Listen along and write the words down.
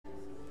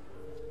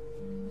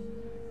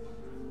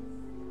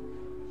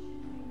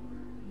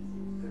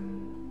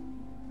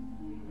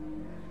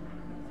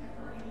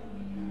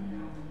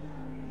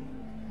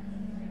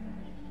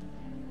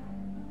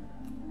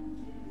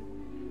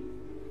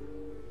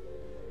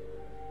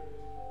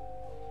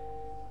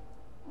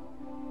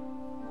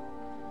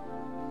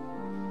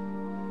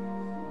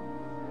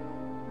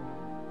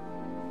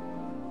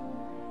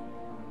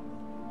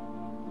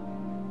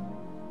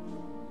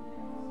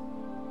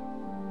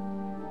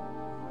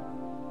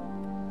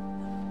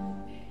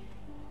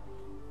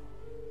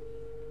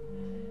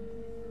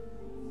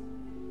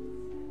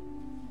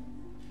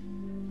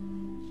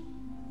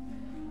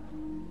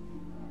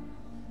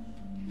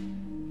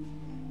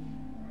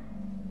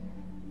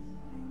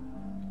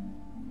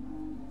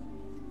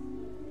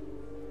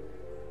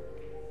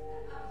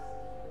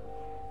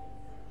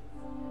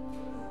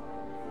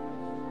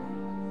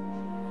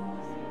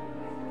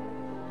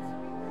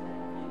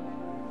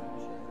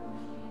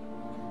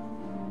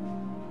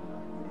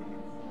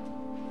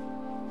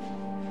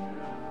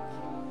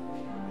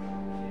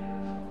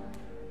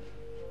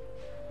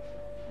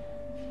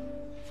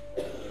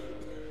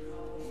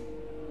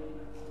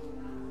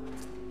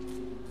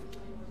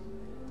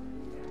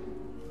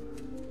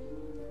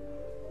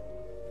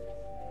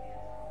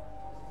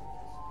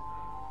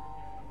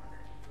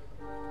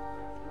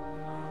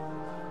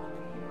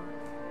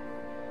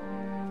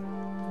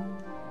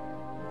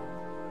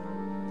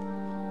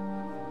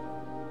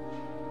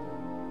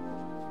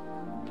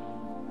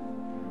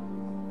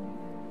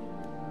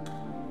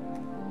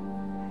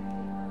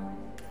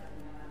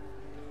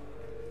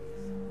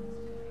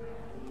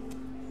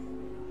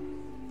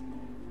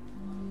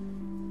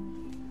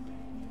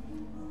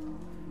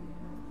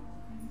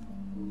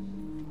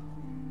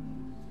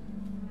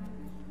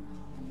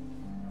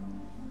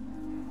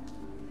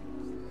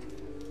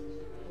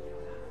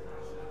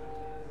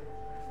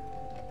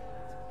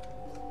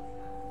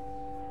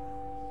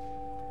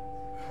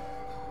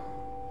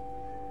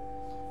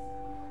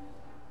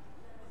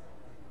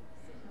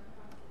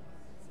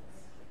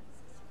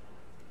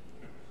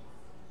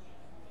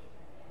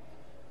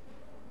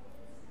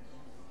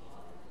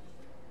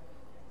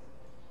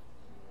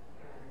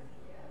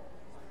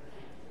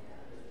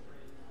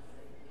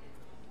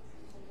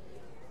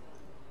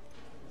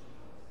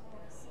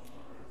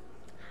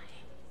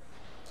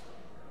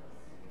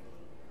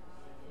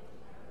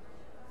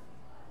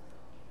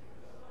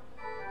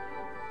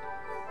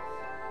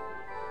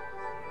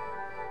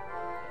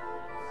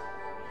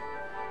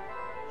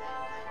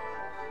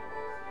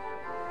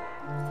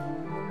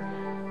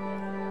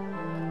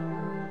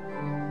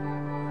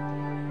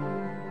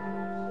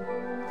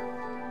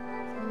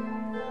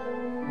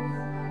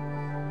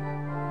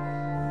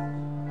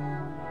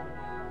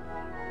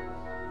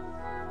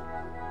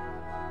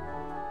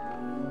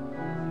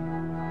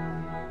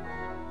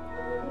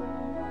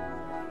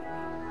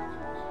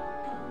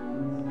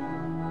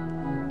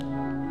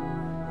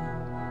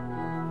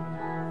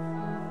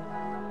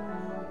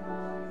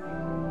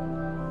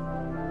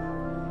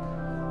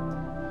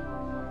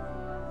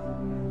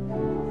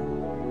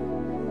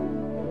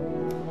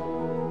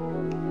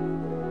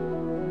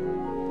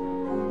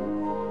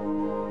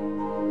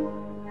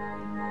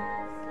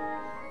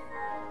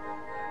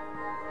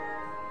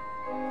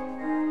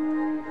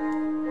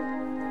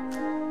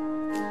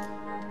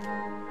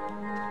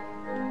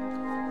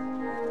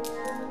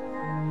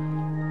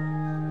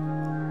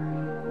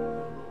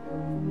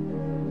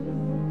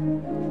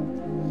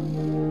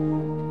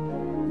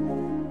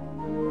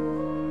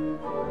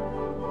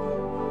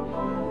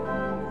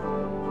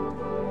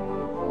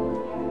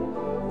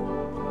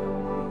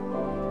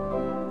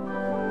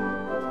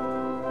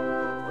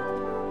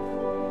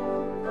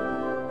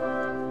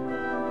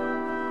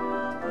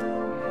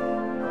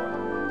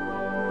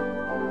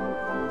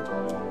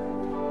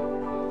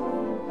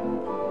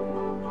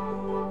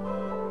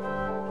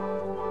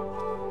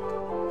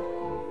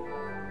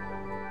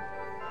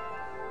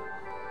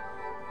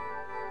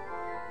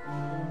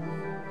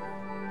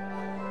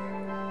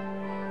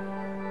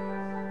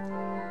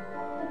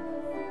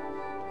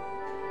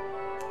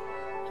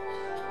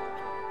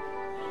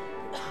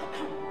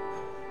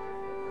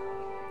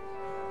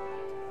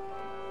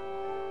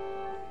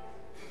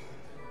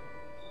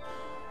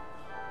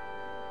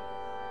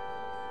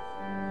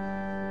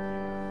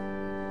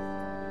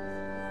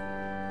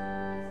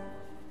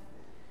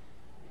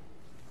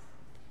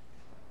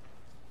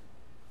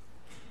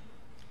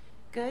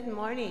Good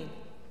morning.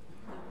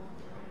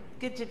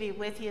 Good to be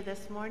with you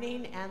this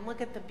morning, and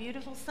look at the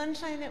beautiful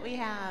sunshine that we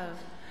have.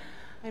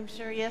 I'm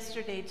sure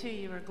yesterday too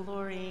you were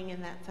glorying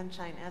in that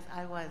sunshine, as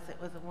I was. It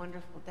was a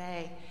wonderful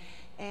day.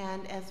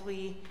 And as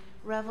we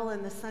revel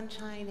in the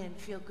sunshine and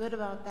feel good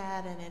about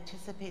that and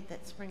anticipate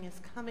that spring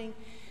is coming,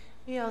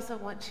 we also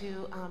want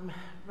to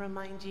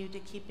remind you to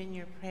keep in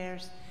your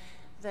prayers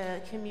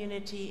the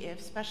community,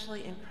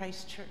 especially in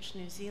Christchurch,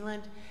 New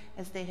Zealand,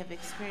 as they have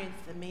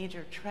experienced the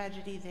major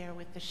tragedy there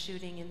with the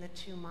shooting in the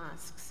two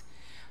mosques.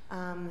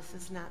 This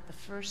is not the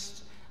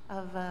first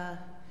of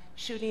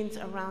shootings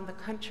around the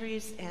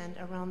countries and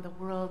around the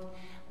world,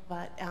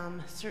 but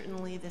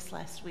certainly this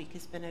last week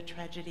has been a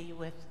tragedy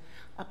with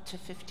up to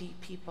 50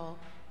 people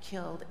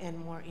killed and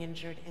more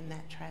injured in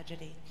that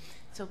tragedy.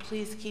 So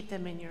please keep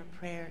them in your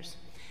prayers,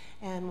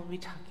 and we'll be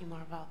talking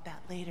more about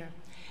that later.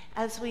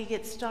 As we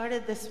get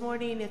started this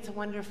morning, it's a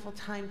wonderful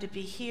time to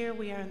be here.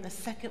 We are in the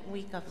second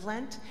week of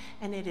Lent,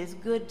 and it is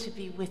good to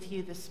be with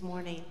you this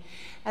morning.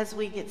 As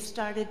we get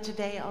started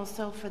today,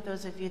 also for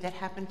those of you that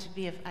happen to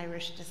be of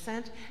Irish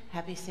descent,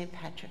 happy St.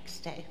 Patrick's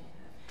Day.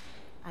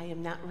 I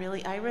am not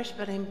really Irish,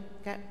 but I've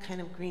got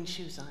kind of green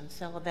shoes on,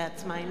 so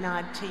that's my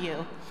nod to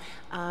you.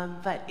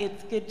 But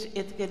it's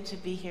good to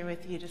be here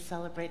with you to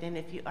celebrate, and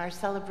if you are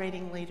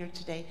celebrating later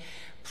today,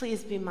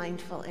 please be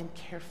mindful and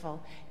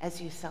careful as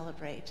you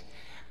celebrate.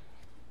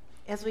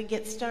 As we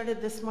get started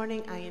this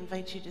morning, I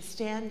invite you to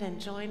stand and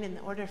join in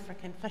the order for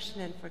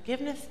confession and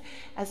forgiveness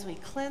as we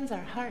cleanse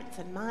our hearts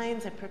and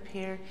minds and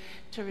prepare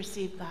to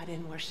receive God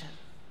in worship.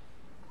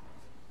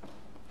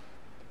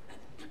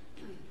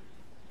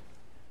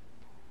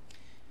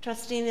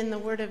 Trusting in the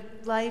word of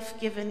life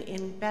given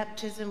in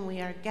baptism, we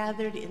are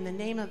gathered in the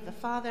name of the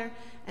Father,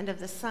 and of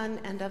the Son,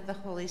 and of the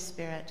Holy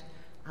Spirit.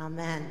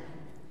 Amen.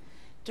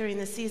 During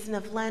the season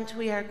of Lent,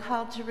 we are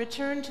called to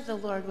return to the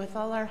Lord with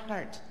all our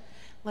heart.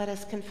 Let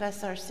us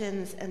confess our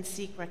sins and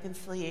seek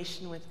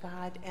reconciliation with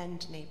God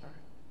and neighbor.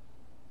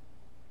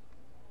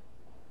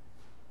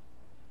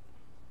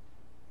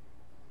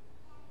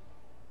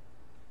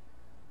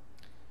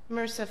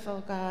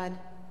 Merciful God,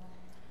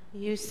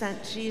 you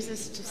sent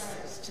Jesus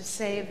to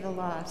save the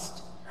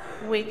lost.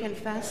 We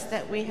confess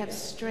that we have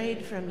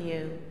strayed from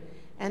you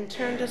and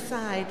turned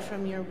aside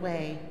from your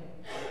way.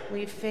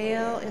 We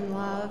fail in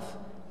love,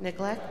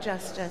 neglect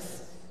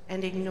justice,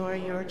 and ignore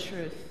your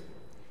truth.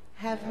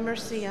 Have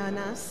mercy on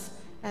us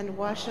and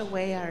wash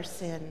away our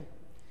sin.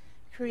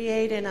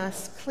 Create in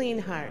us clean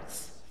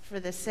hearts for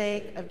the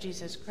sake of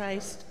Jesus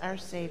Christ, our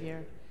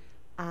Savior.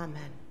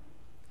 Amen.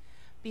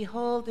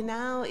 Behold,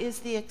 now is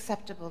the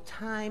acceptable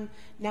time.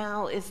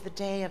 Now is the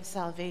day of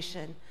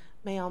salvation.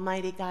 May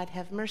Almighty God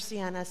have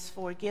mercy on us,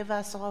 forgive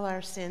us all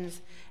our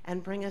sins,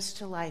 and bring us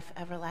to life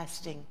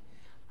everlasting.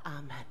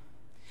 Amen.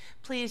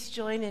 Please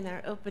join in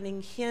our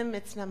opening hymn.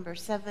 It's number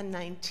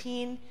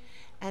 719,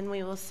 and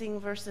we will sing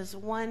verses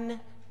 1,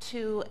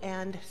 2,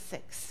 and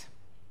 6.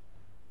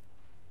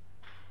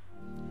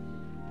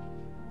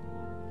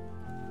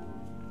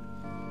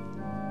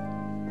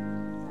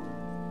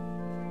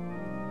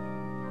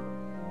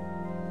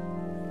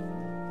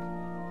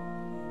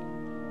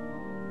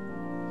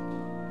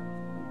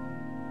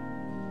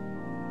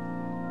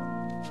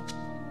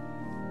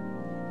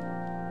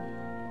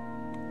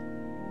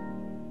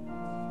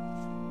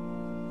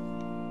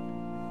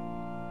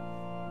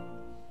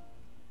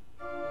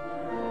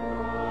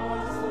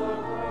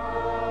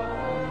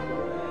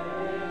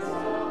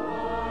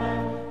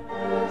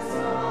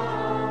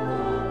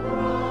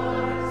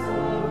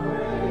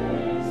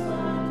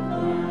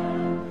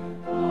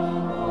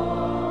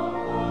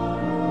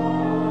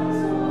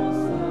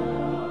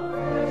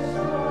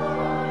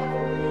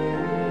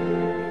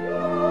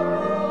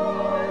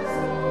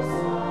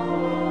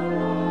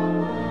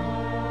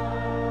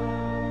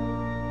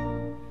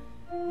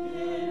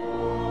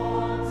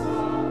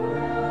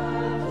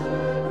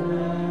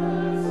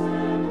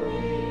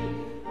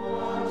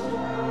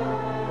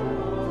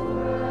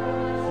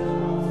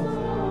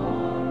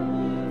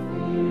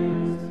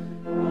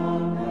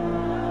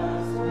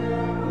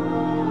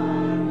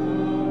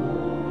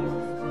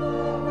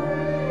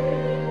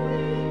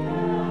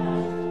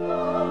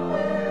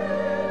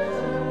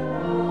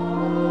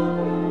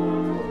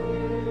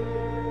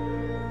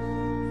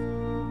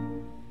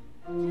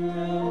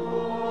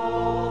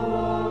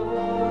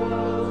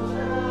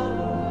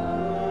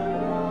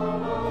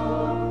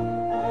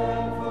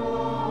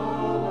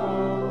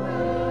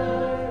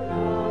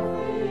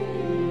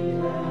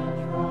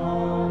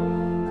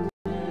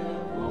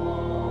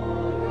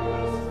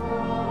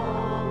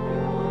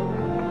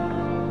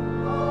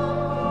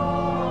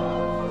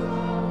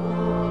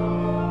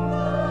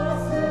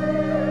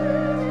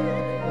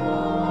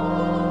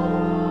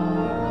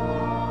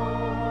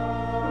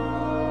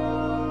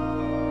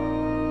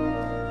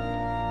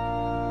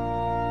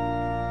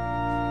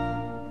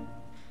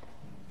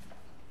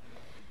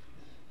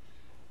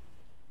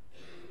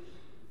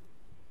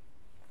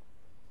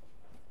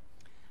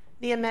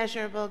 The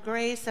immeasurable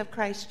grace of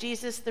Christ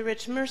Jesus, the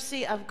rich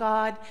mercy of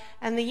God,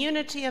 and the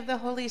unity of the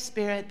Holy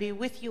Spirit be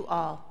with you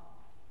all.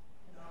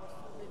 And also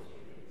with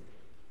you.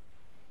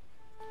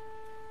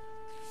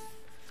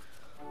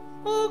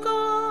 O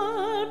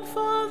God,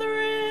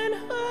 Father in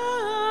heaven,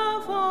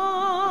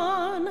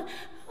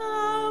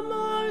 have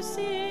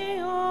mercy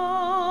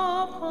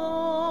upon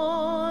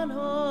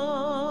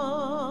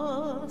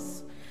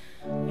us.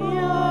 Your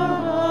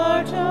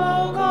heart,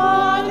 O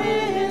God,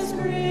 is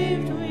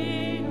grieved,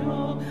 we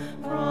know,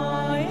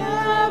 by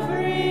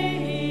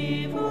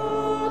every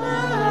evil,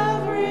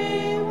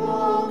 every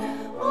woe.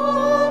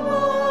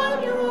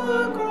 Upon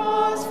your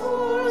cross,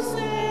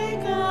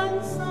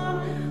 forsaken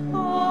Son,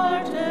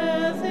 our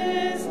death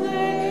is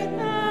laid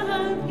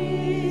and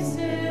peace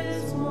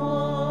is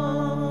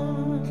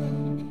won.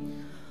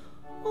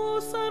 O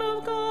Son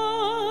of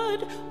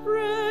God,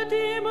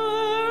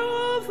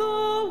 Redeemer of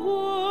the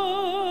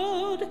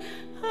world,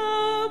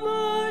 have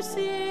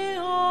mercy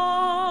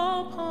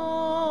upon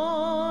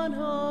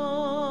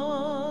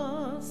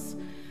us.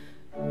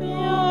 Your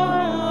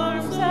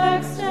arms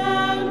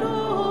extend,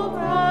 O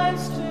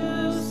Christ,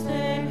 to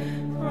stay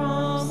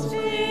from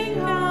sting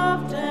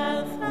of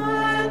death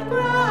and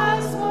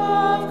grasp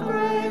of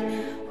grave.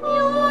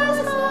 Your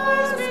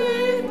scars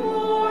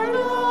before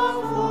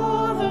the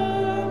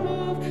Father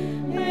move,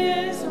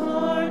 his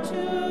heart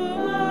to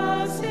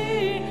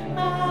mercy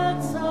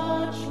and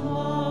such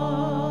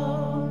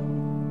love.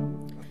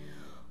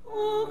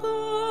 O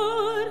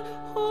God,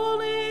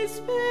 Holy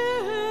Spirit,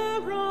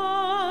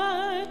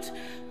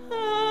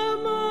 have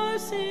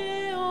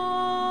mercy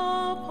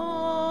upon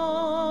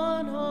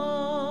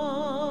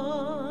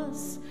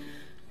us.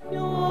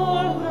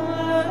 Your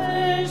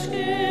lavish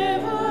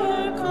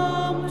giver,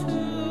 come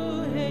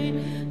to aid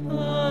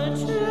the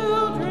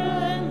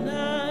children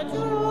that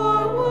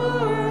your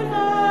word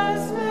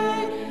has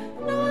made.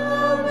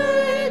 Now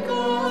make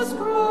us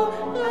grow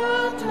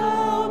and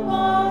help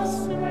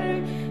us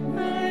reign.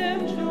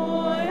 Give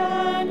joy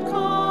and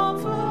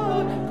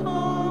comfort,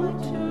 come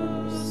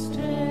to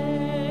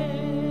stay.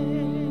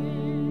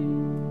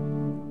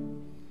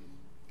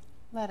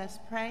 Let us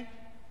pray.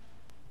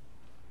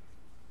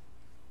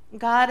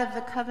 God of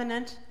the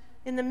covenant,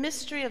 in the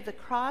mystery of the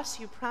cross,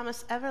 you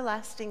promise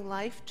everlasting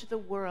life to the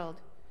world.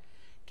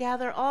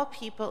 Gather all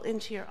people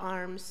into your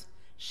arms.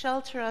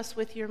 Shelter us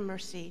with your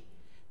mercy,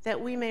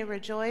 that we may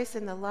rejoice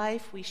in the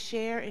life we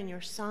share in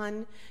your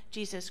Son,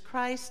 Jesus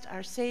Christ,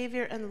 our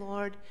Savior and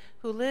Lord,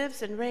 who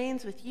lives and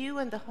reigns with you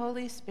and the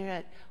Holy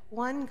Spirit,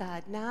 one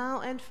God,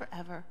 now and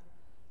forever.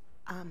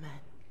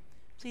 Amen.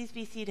 Please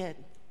be seated.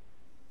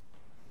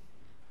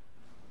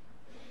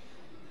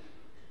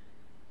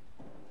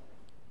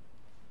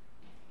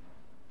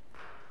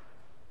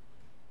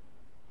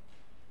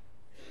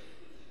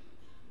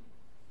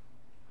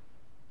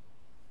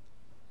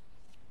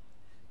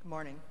 Good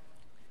morning.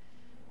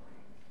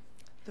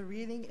 The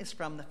reading is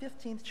from the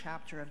 15th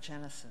chapter of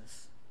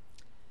Genesis.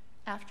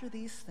 After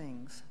these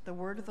things, the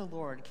word of the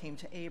Lord came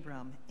to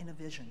Abram in a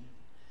vision.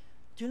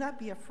 Do not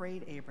be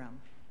afraid, Abram.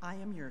 I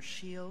am your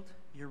shield.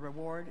 Your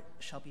reward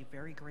shall be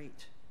very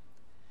great.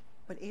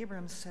 But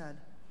Abram said,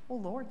 O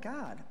Lord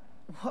God,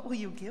 what will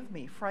you give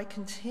me? For I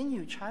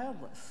continue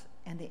childless,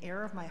 and the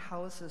heir of my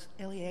house is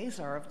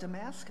Eleazar of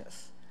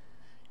Damascus.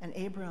 And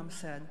Abram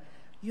said,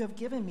 You have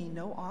given me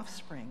no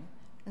offspring,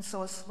 and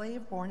so a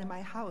slave born in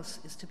my house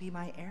is to be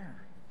my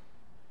heir.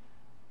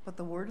 But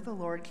the word of the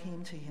Lord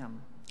came to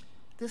him,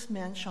 This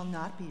man shall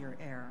not be your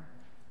heir.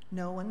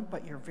 No one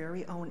but your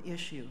very own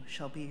issue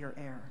shall be your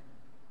heir.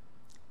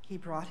 He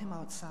brought him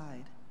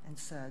outside and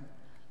said,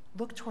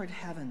 Look toward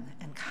heaven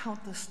and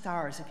count the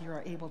stars if you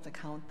are able to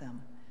count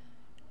them.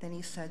 Then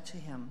he said to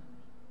him,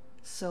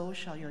 So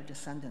shall your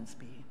descendants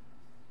be.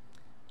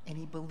 And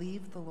he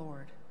believed the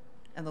Lord,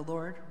 and the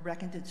Lord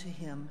reckoned it to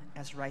him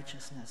as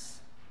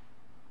righteousness.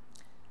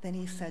 Then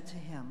he said to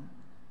him,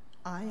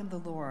 I am the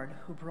Lord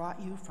who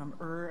brought you from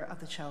Ur of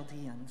the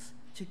Chaldeans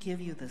to give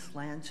you this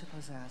land to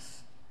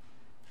possess.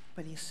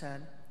 But he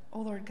said, O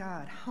Lord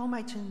God, how am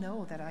I to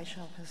know that I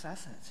shall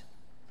possess it?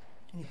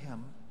 And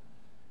him,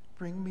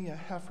 Bring me a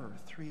heifer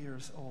 3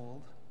 years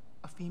old,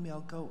 a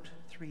female goat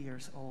 3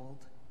 years old,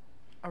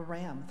 A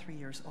ram 3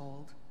 years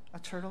old, a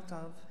turtle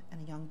dove,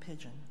 and a young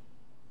pigeon.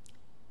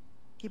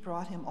 He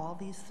brought him all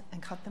these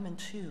and cut them in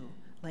two,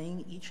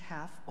 laying each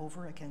half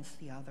over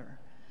against the other.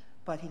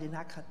 But he did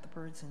not cut the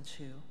birds in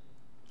two.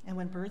 And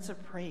when birds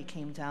of prey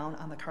came down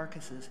on the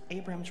carcasses,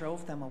 Abram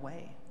drove them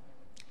away.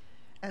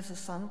 As the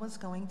sun was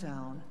going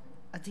down,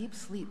 a deep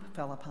sleep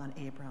fell upon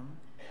Abram,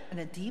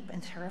 and a deep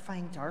and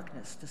terrifying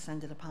darkness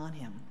descended upon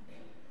him.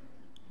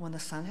 When the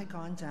sun had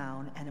gone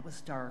down and it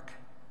was dark,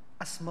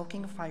 a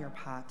smoking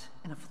firepot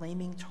and a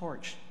flaming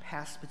torch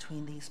passed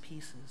between these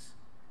pieces.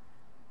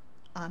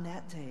 On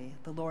that day,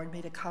 the Lord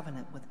made a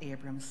covenant with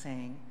Abram,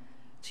 saying,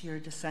 To your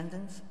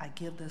descendants I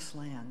give this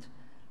land,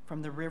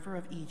 from the river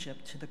of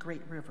Egypt to the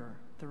great river,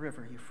 the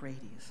river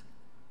Euphrates.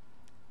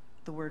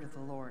 The word of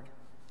the Lord.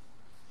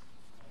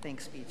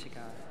 Thanks be to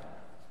God.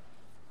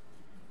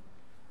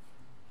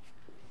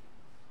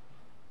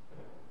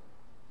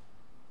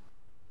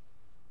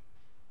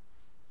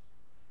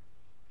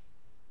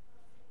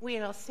 We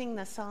will sing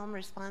the psalm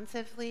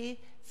responsively,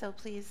 so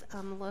please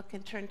look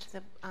and turn to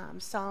the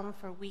psalm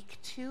for week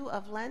 2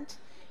 of Lent,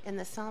 in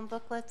the psalm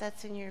booklet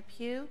that's in your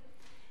pew.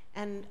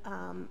 And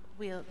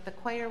the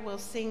choir will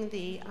sing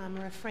the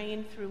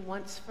refrain through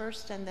once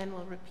first, and then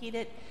we'll repeat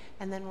it,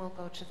 and then we'll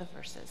go to the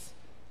verses.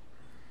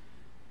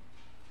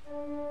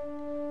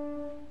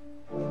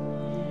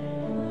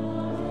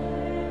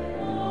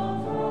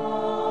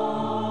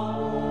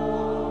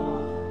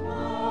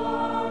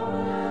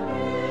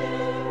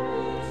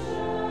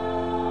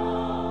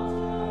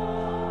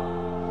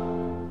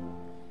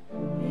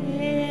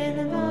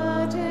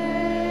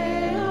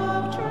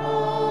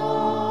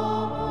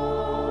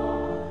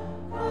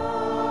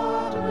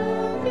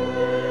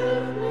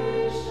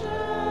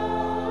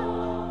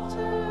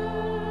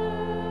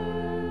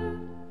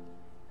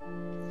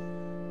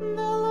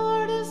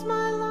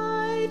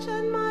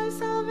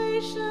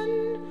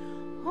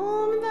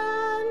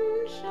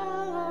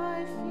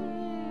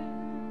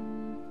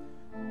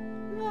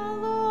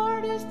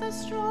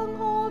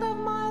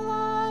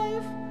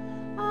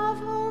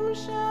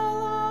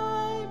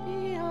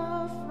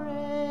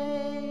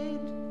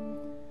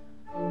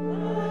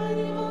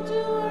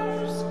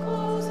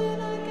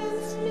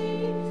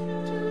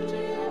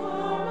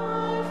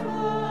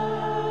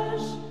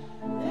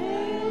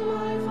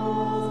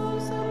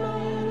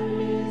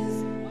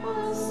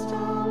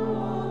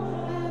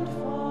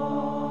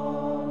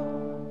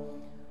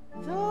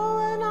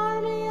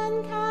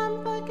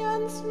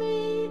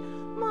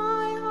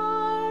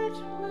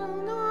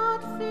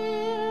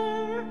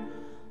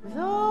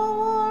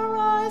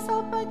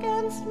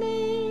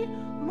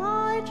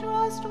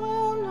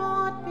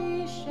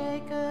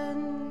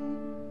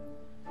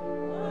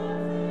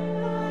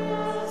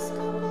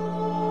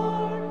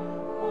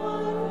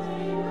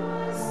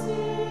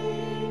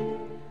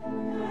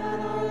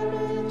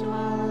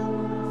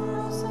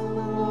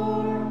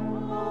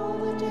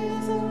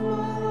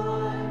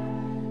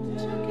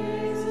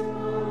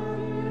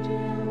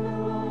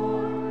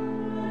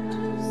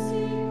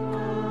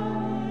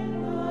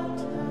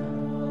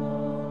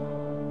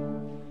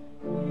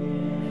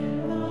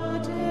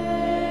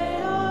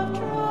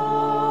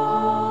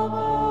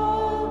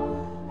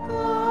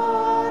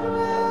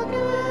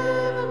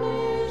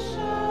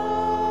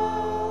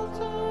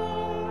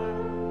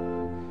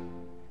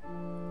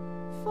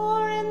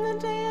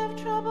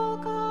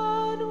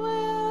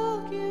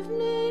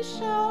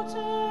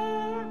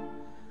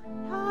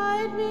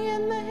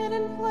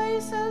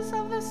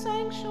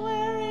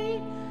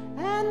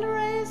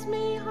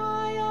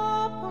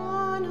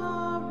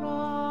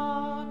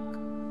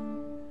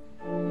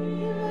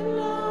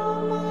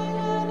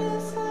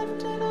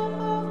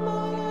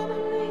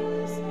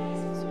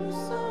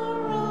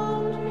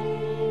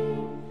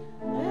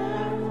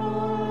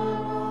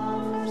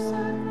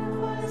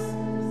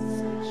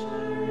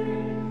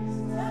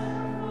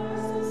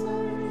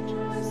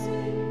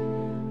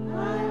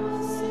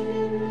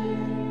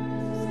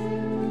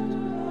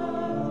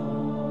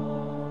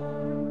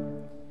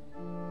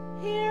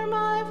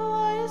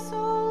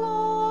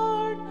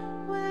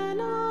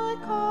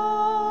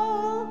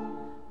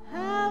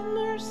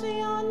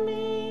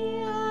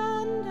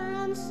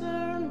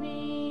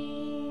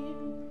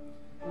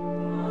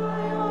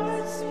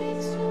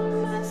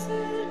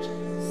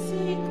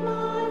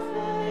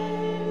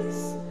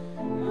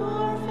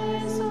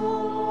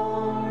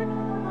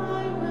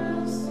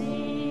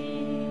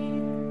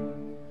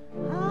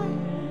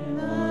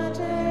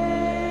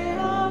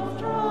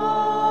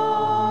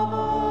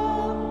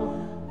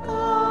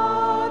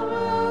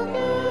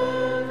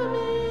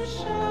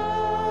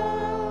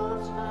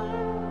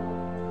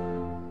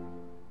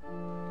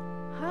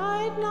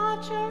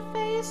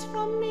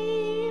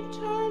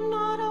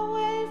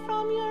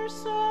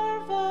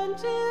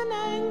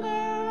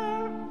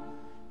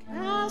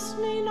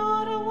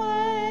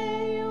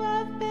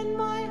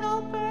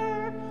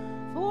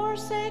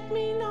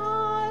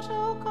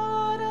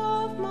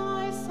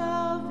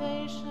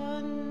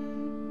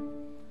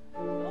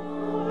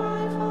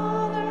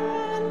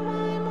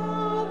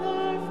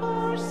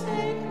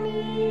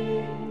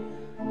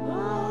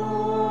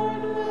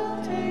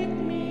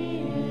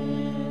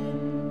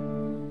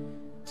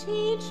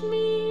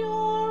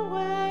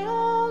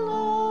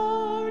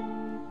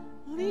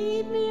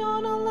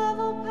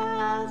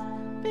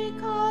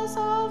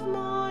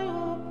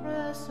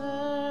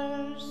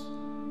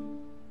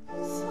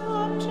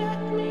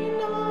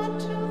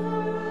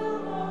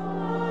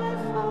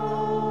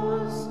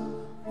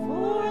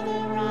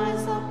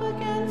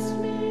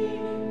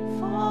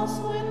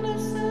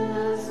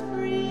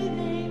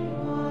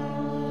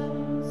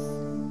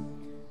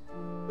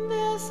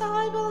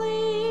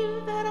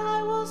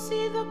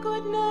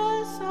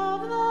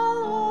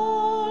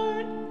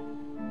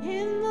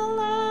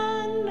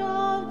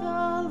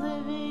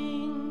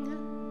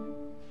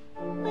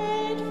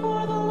 Wait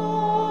for the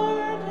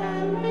Lord.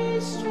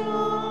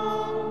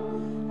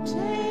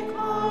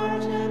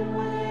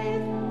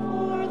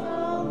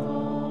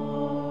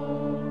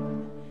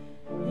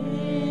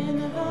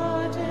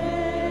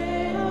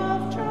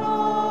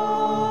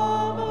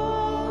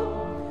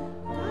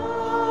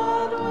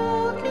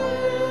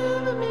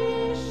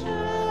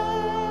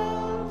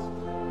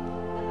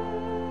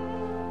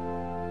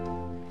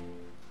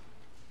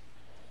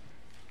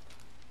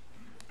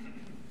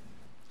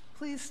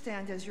 Please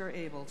stand as you're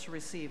able to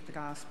receive the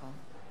gospel.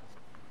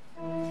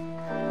 Return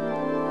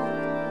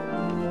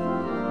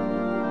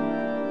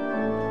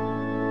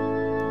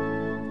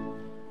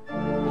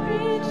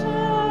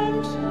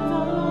to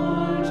the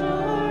Lord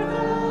your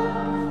God,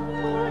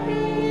 for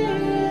he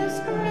is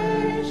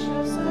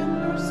gracious and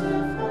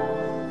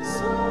merciful,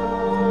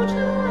 slow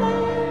to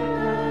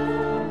anger,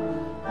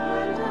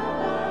 and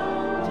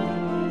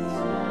abounding in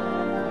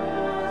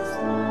steadfast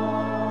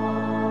love.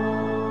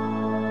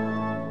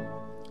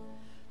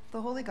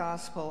 The Holy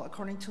Gospel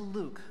according to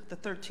Luke, the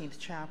 13th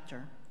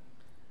chapter.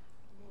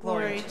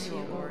 Glory to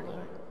you, Lord.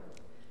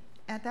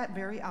 At that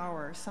very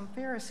hour, some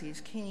Pharisees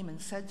came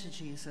and said to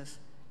Jesus,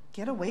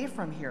 "Get away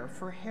from here,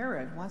 for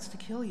Herod wants to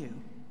kill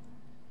you."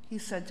 He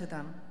said to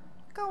them,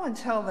 "Go and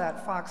tell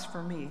that fox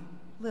for me.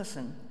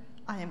 Listen,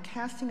 I am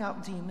casting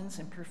out demons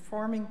and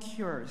performing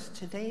cures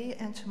today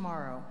and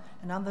tomorrow,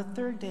 and on the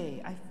third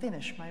day I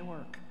finish my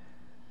work.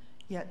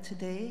 Yet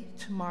today,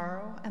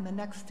 tomorrow, and the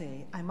next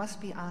day I must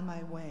be on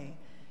my way,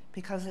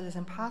 because it is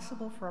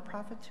impossible for a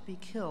prophet to be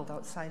killed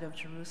outside of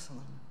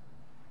Jerusalem.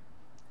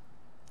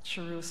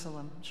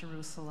 Jerusalem,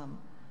 Jerusalem,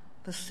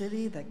 the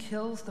city that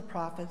kills the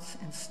prophets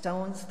and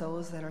stones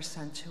those that are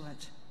sent to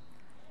it.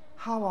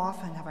 How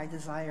often have I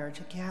desired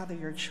to gather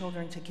your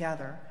children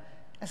together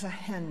as a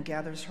hen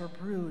gathers her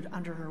brood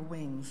under her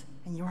wings,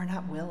 and you are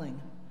not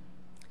willing.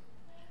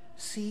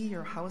 See,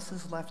 your house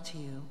is left to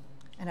you,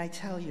 and I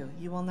tell you,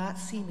 you will not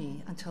see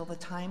me until the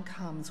time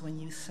comes when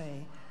you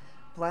say,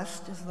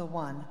 'Blessed is the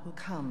one who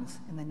comes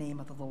in the name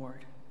of the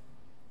Lord.'"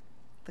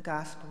 The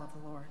Gospel of the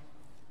Lord.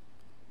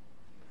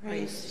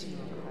 Praise to you,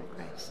 Lord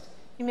Christ.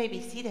 You may be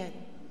seated.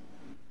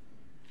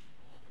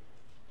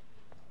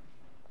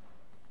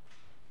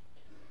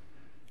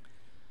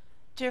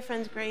 Dear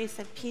friends, grace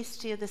and peace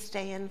to you this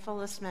day in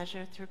fullest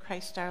measure through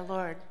Christ our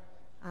Lord.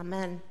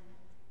 Amen.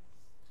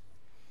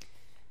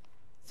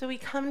 So we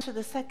come to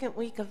the second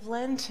week of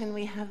Lent, and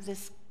we have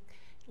this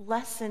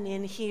lesson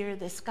in here,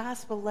 this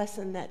gospel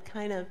lesson that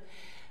kind of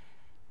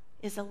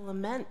is a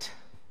lament.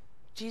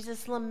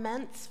 Jesus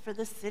laments for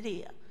the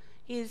city.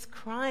 He is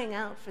crying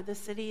out for the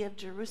city of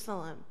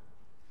Jerusalem,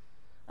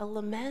 a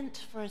lament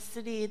for a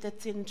city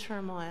that's in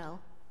turmoil.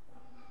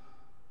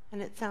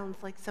 And it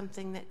sounds like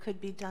something that could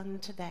be done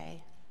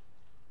today.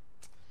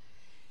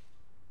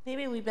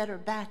 Maybe we better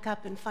back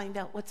up and find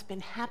out what's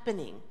been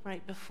happening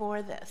right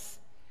before this.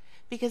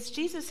 Because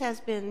Jesus has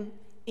been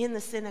in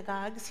the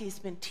synagogues, he's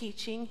been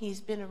teaching,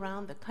 he's been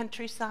around the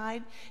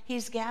countryside,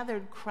 he's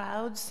gathered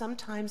crowds,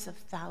 sometimes of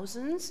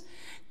thousands,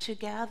 to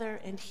gather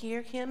and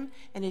hear him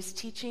and his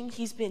teaching.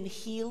 He's been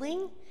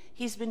healing,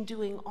 he's been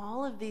doing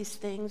all of these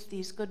things,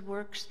 these good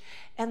works,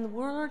 and the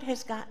word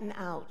has gotten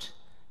out,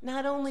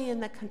 not only in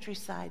the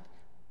countryside,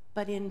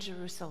 but in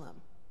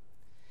Jerusalem.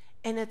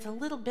 And it's a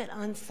little bit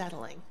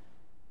unsettling.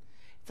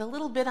 It's a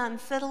little bit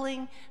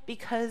unsettling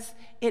because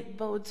it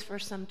bodes for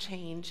some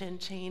change,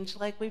 and change,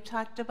 like we've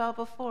talked about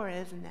before,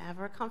 is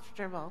never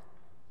comfortable.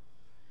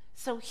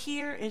 So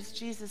here is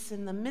Jesus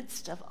in the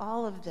midst of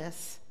all of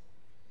this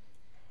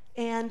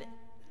and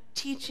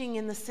teaching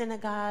in the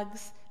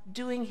synagogues,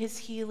 doing his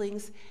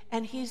healings,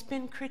 and he's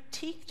been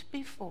critiqued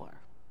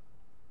before.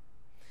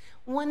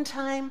 One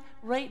time,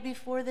 right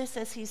before this,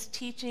 as he's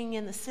teaching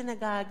in the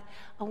synagogue,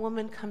 a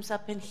woman comes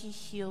up and he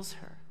heals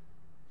her.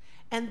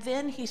 And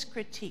then he's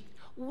critiqued.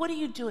 What are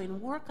you doing?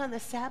 Work on the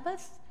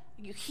Sabbath?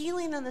 Are you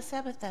healing on the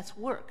Sabbath? That's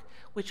work,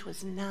 which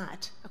was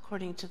not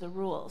according to the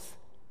rules.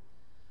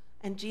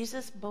 And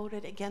Jesus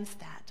voted against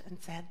that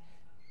and said,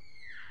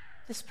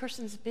 this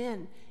person's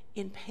been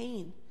in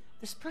pain.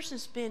 This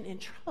person's been in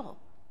trouble.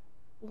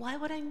 Why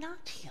would I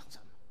not heal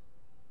them?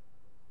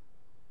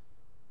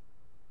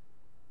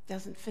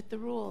 Doesn't fit the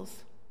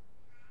rules.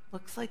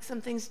 Looks like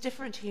something's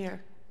different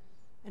here,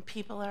 and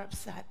people are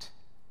upset.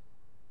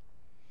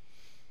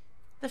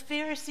 The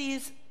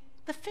Pharisees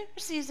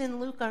in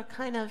Luke are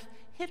kind of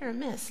hit or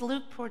miss.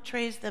 Luke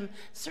portrays them,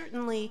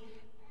 certainly,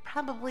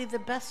 probably the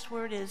best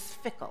word is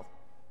fickle.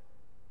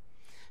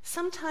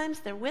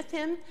 Sometimes they're with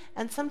him,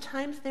 and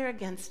sometimes they're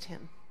against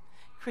him,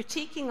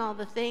 critiquing all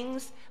the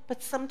things,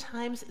 but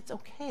sometimes it's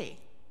okay.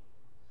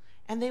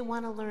 And they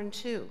want to learn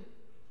too.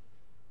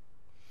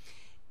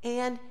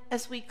 And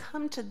as we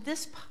come to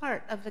this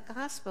part of the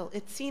gospel,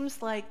 it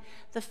seems like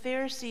the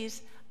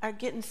Pharisees are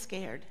getting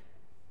scared.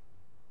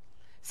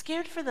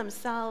 Scared for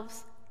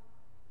themselves,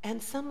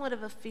 and somewhat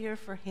of a fear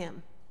for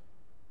him.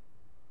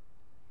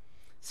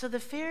 So the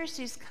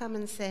Pharisees come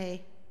and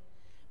say,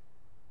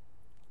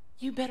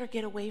 you better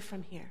get away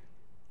from here.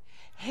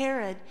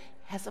 Herod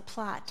has a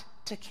plot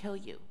to kill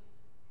you.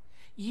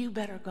 You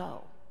better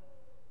go.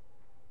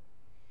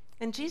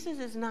 And Jesus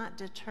is not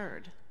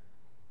deterred.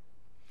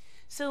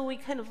 So we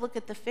kind of look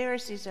at the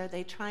Pharisees. Are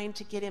they trying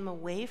to get him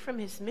away from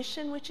his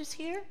mission, which is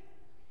here,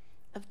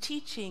 of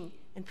teaching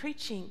and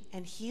preaching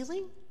and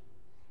healing?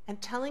 And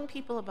telling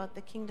people about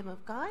the kingdom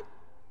of God?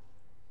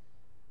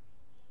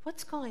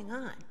 What's going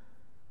on?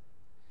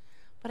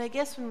 But I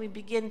guess when we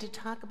begin to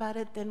talk about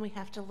it, then we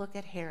have to look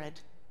at Herod.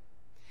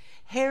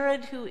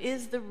 Herod, who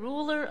is the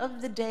ruler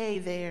of the day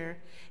there,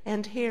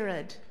 and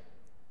Herod.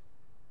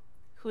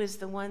 who is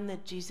the one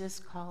that Jesus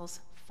calls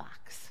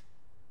Fox.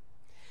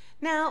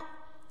 Now,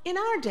 in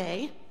our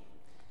day,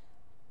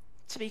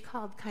 to be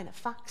called kind of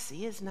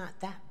foxy is not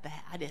that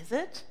bad, is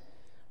it?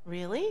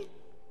 Really?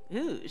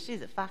 Ooh,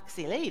 she's a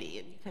foxy lady.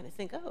 And you kind of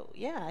think, oh,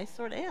 yeah, I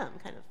sort of am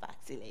kind of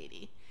foxy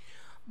lady.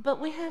 But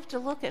we have to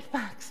look at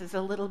foxes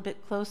a little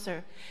bit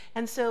closer.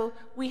 And so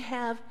we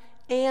have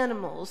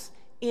animals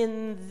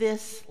in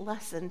this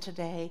lesson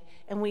today,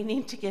 and we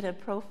need to get a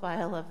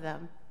profile of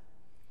them.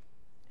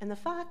 And the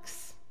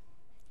fox,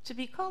 to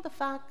be called a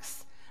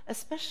fox,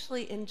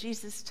 especially in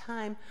Jesus'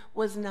 time,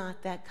 was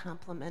not that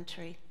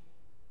complimentary.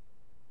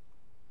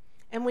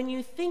 And when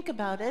you think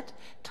about it,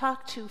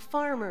 talk to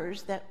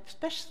farmers,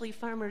 especially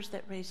farmers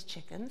that raise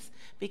chickens,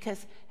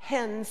 because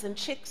hens and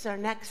chicks are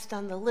next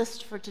on the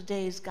list for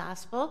today's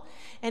gospel.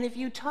 And if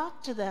you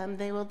talk to them,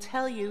 they will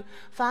tell you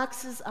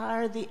foxes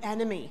are the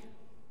enemy.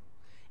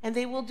 And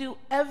they will do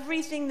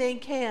everything they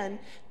can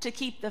to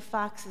keep the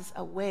foxes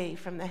away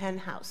from the hen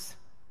house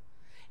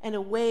and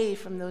away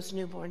from those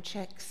newborn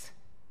chicks.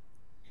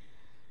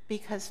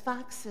 Because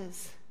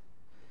foxes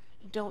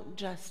don't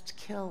just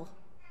kill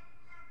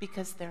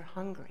because they're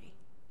hungry.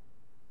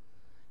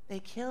 They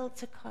kill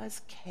to cause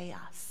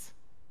chaos.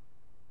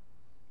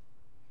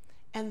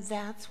 And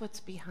that's what's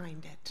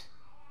behind it.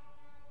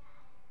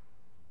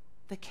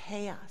 The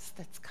chaos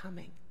that's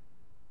coming.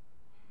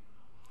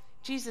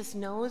 Jesus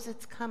knows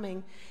it's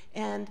coming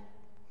and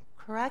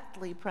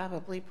correctly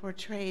probably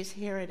portrays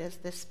Herod as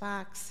this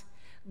fox.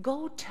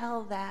 Go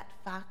tell that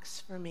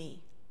fox for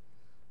me.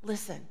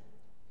 Listen,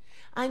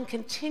 I'm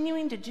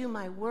continuing to do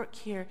my work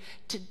here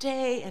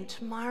today and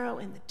tomorrow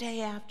and the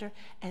day after,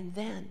 and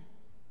then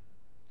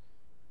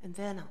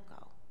I'll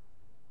go.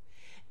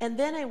 And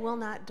then I will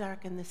not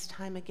darken this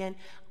time again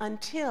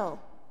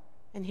until,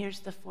 and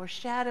here's the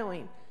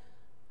foreshadowing,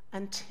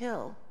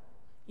 until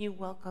you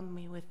welcome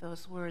me with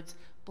those words,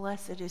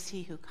 blessed is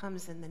he who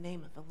comes in the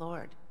name of the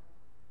Lord.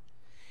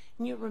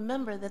 And you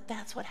remember that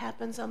that's what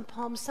happens on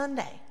Palm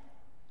Sunday.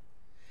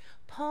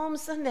 Palm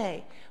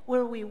Sunday,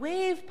 where we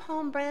wave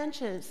palm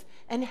branches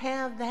and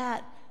have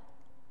that,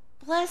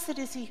 blessed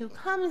is he who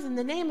comes in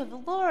the name of the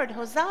Lord,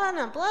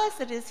 Hosanna,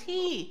 blessed is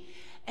he.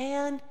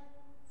 And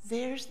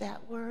there's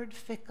that word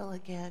fickle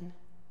again.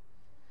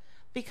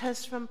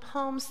 Because from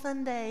Palm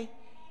Sunday,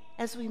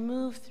 as we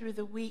move through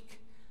the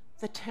week,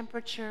 the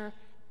temperature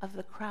of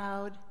the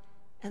crowd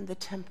and the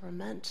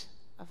temperament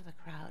of the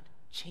crowd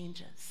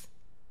changes.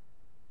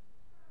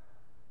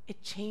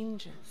 It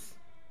changes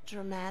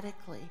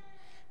dramatically.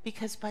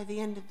 Because by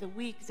the end of the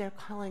week, they're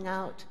calling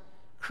out,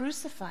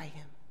 crucify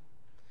him,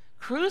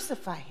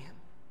 crucify him.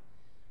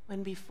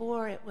 When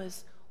before it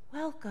was,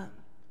 welcome,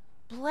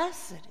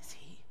 blessed is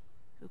he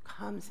who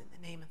comes in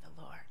the name of the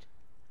Lord.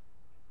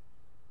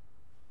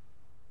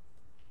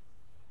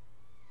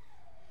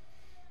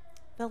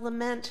 The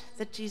lament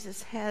that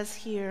Jesus has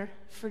here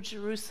for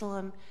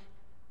Jerusalem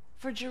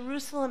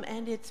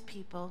and its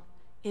people,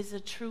 is a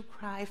true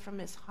cry from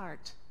his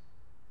heart.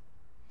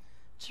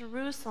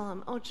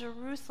 Jerusalem, oh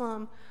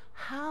Jerusalem,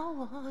 how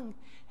long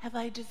have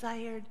I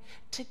desired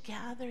to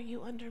gather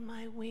you under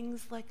my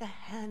wings like a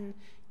hen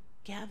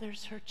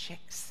gathers her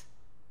chicks?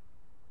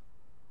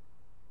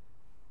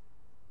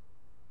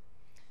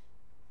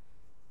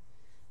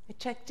 I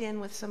checked in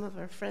with some of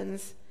our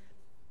friends,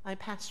 my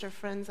pastor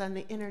friends on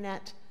the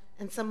internet,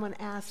 and someone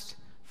asked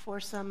for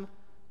some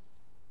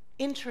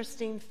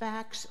interesting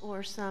facts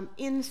or some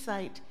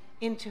insight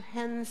into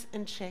hens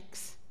and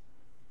chicks.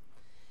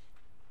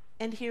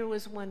 And here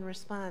was one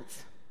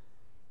response.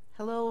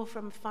 Hello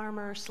from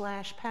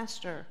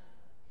farmer/pastor.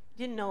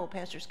 Didn't know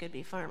pastors could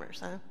be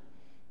farmers, huh?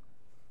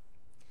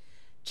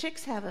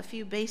 Chicks have a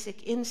few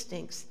basic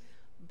instincts,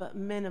 but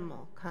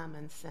minimal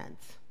common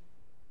sense.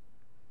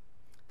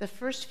 The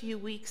first few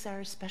weeks are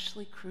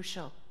especially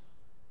crucial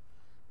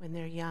when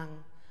they're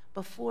young,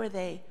 before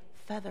they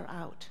feather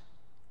out.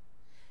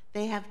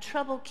 They have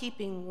trouble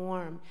keeping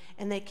warm,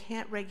 and they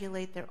can't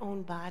regulate their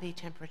own body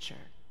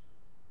temperature.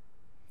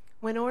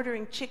 When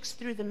ordering chicks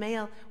through the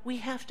mail, we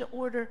have to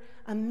order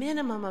a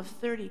minimum of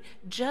 30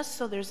 just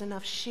so there's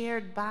enough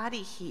shared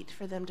body heat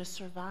for them to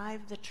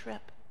survive the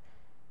trip.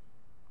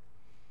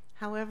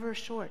 However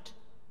short,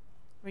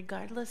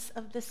 regardless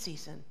of the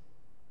season.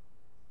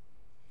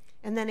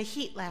 And then a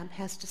heat lamp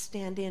has to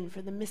stand in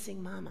for the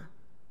missing mama.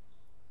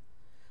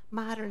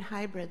 Modern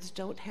hybrids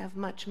don't have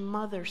much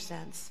mother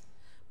sense,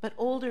 but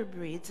older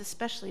breeds,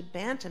 especially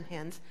bantam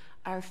hens,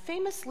 are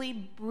famously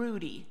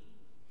broody.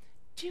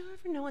 Do you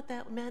ever know what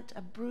that meant,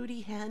 a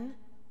broody hen?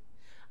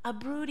 A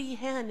broody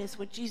hen is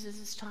what Jesus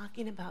is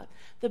talking about.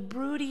 The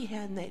broody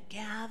hen that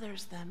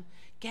gathers them,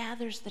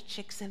 gathers the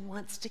chicks and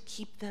wants to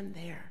keep them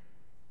there.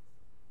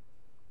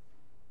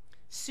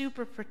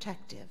 Super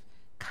protective,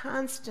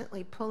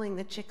 constantly pulling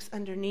the chicks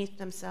underneath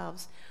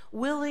themselves,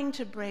 willing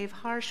to brave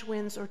harsh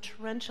winds or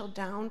torrential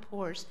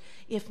downpours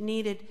if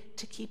needed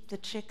to keep the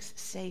chicks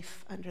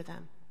safe under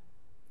them.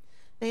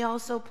 They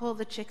also pull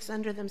the chicks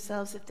under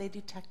themselves if they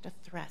detect a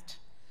threat,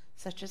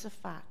 such as a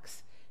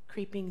fox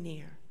creeping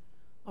near,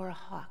 or a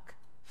hawk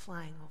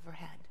flying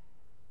overhead.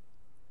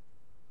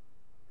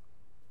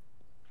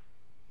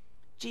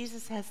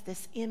 Jesus has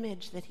this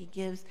image that he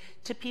gives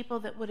to people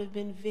that would have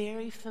been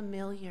very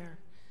familiar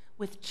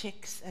with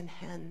chicks and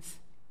hens.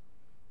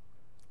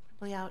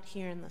 Probably out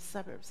here in the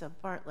suburbs of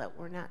Bartlett,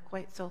 we're not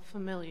quite so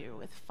familiar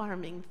with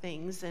farming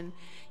things and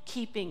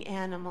keeping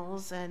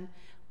animals and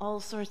all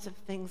sorts of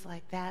things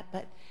like that,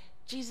 but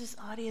Jesus'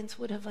 audience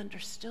would have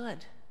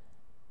understood.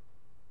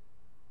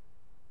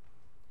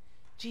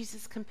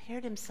 Jesus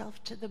compared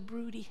himself to the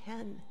broody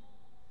hen.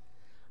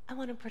 I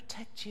want to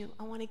protect you.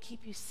 I want to keep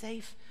you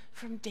safe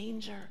from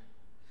danger.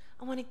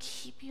 I want to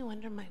keep you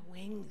under my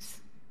wings.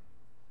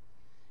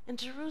 And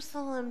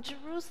Jerusalem,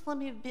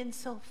 you've been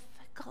so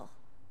fickle.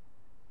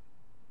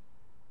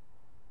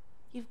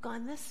 You've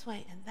gone this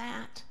way and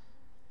that,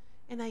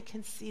 and I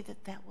can see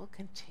that that will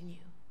continue.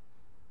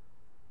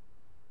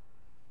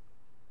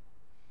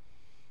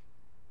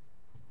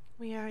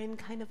 We are in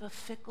kind of a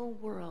fickle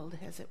world,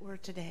 as it were,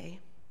 today.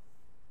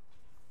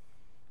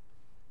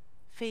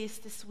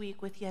 Faced this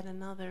week with yet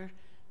another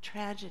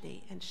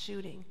tragedy and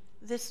shooting,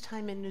 this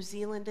time in New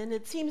Zealand, and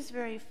it seems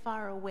very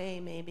far away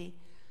maybe,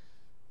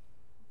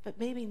 but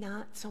maybe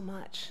not so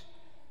much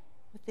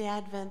with the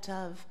advent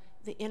of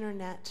the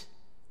internet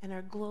and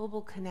our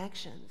global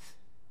connections.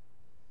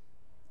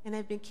 And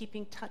I've been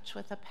keeping touch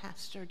with a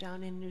pastor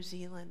down in New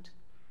Zealand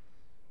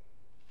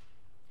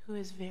who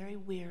is very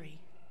weary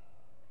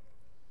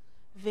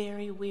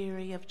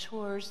of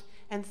chores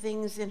and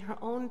things in her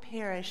own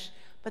parish,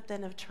 but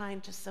then of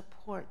trying to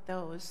support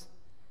those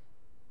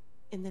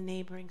in the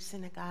neighboring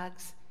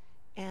synagogues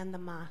and the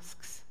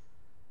mosques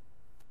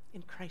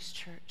in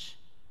Christchurch.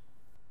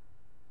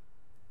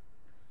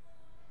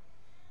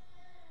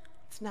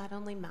 It's not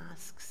only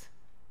mosques.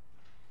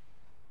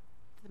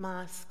 The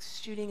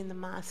mosques, shooting in the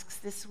mosques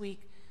this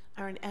week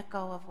are an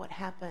echo of what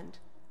happened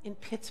in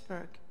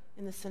Pittsburgh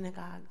in the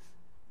synagogues,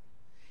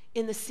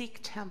 in the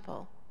Sikh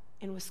temple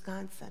in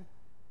Wisconsin,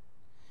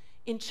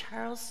 in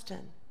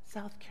Charleston,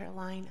 South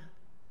Carolina,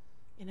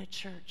 in a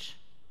church,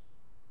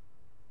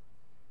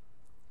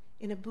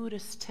 in a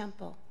Buddhist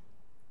temple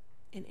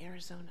in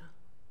Arizona.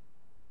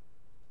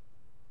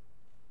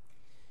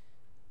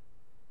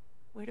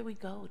 Where do we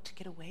go to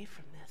get away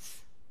from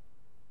this?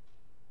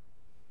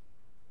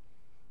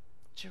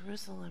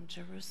 Jerusalem,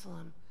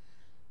 Jerusalem,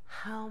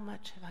 how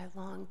much have I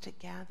longed to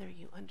gather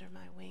you under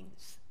my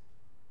wings?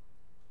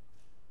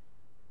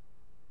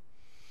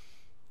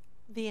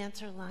 The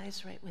answer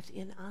lies right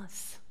within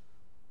us.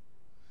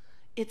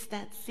 It's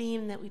that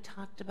theme that we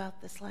talked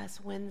about this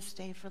last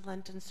Wednesday for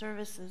Lenten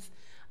services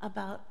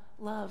about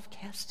love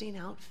casting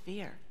out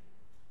fear.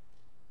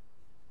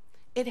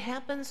 It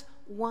happens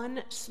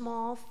one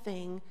small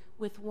thing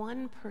with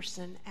one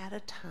person at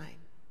a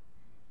time.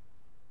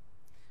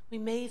 We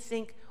may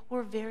think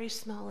we're very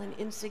small and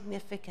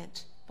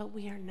insignificant, but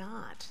we are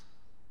not.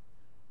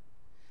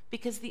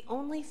 Because the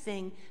only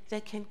thing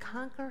that can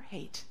conquer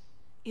hate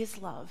is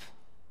love.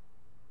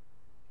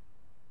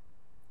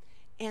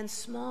 And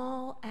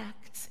small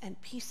acts and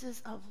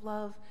pieces of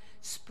love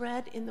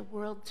spread in the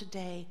world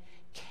today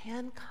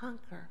can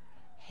conquer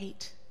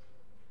hate.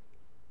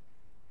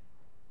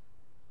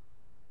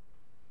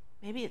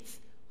 Maybe it's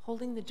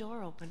holding the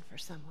door open for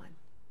someone.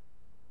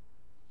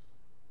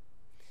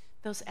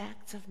 Those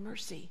acts of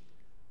mercy.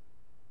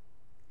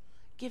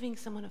 Giving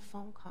someone a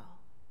phone call.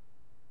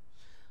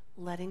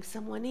 Letting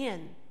someone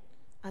in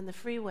on the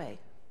freeway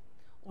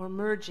or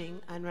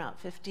merging on Route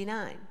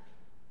 59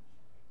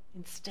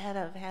 instead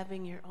of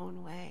having your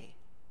own way.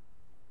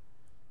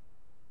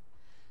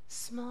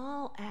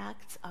 Small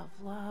acts of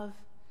love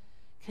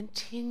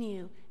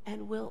continue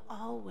and will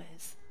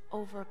always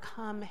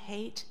overcome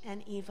hate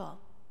and evil.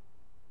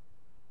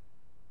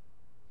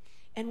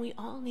 And we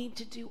all need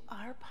to do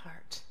our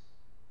part.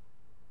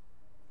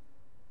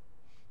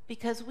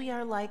 Because we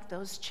are like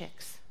those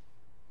chicks.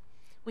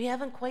 We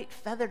haven't quite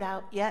feathered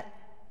out yet.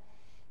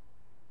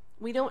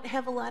 We don't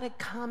have a lot of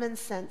common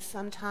sense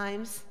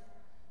sometimes.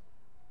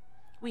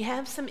 We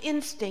have some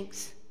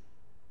instincts.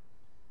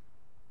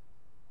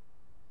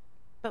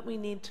 But we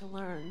need to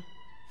learn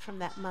from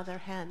that mother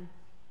hen.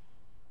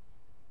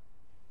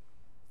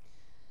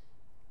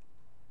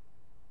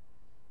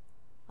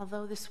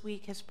 Although this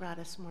week has brought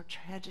us more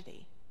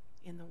tragedy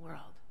in the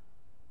world,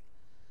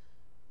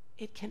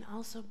 it can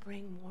also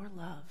bring more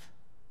love.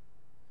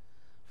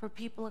 For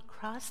people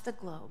across the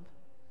globe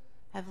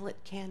have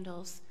lit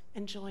candles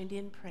and joined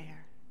in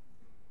prayer.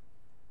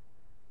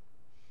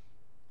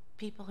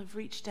 People have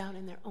reached out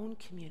in their own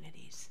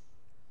communities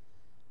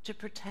to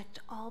protect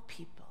all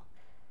people.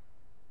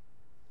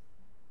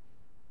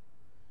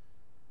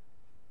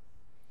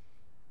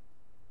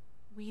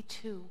 We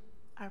too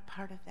are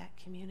part of that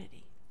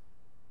community.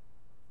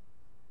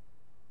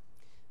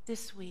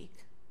 This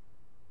week,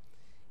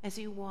 as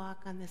you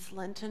walk on this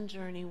Lenten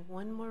journey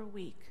one more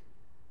week,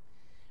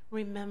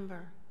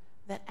 remember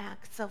that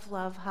acts of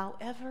love,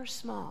 however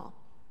small,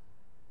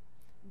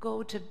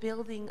 go to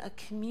building a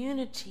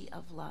community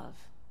of love,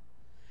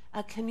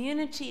 a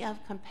community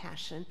of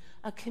compassion,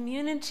 a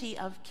community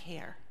of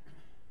care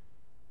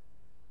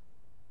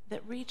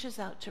that reaches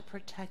out to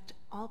protect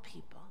all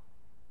people.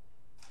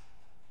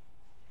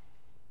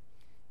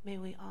 May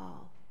we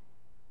all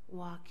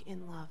walk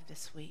in love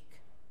this week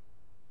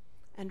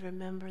and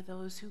remember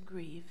those who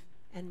grieve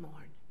and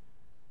mourn.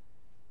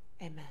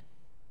 Amen.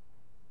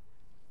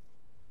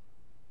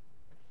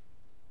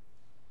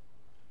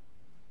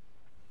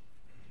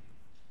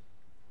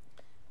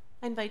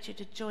 I invite you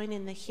to join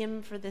in the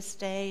hymn for this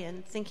day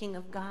and thinking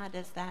of God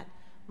as that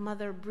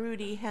mother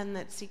broody hen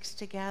that seeks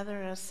to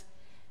gather us.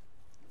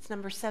 It's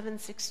number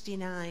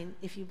 769,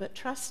 If You But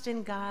Trust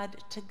in God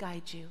to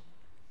Guide You.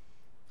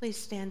 Please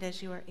stand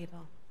as you are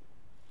able.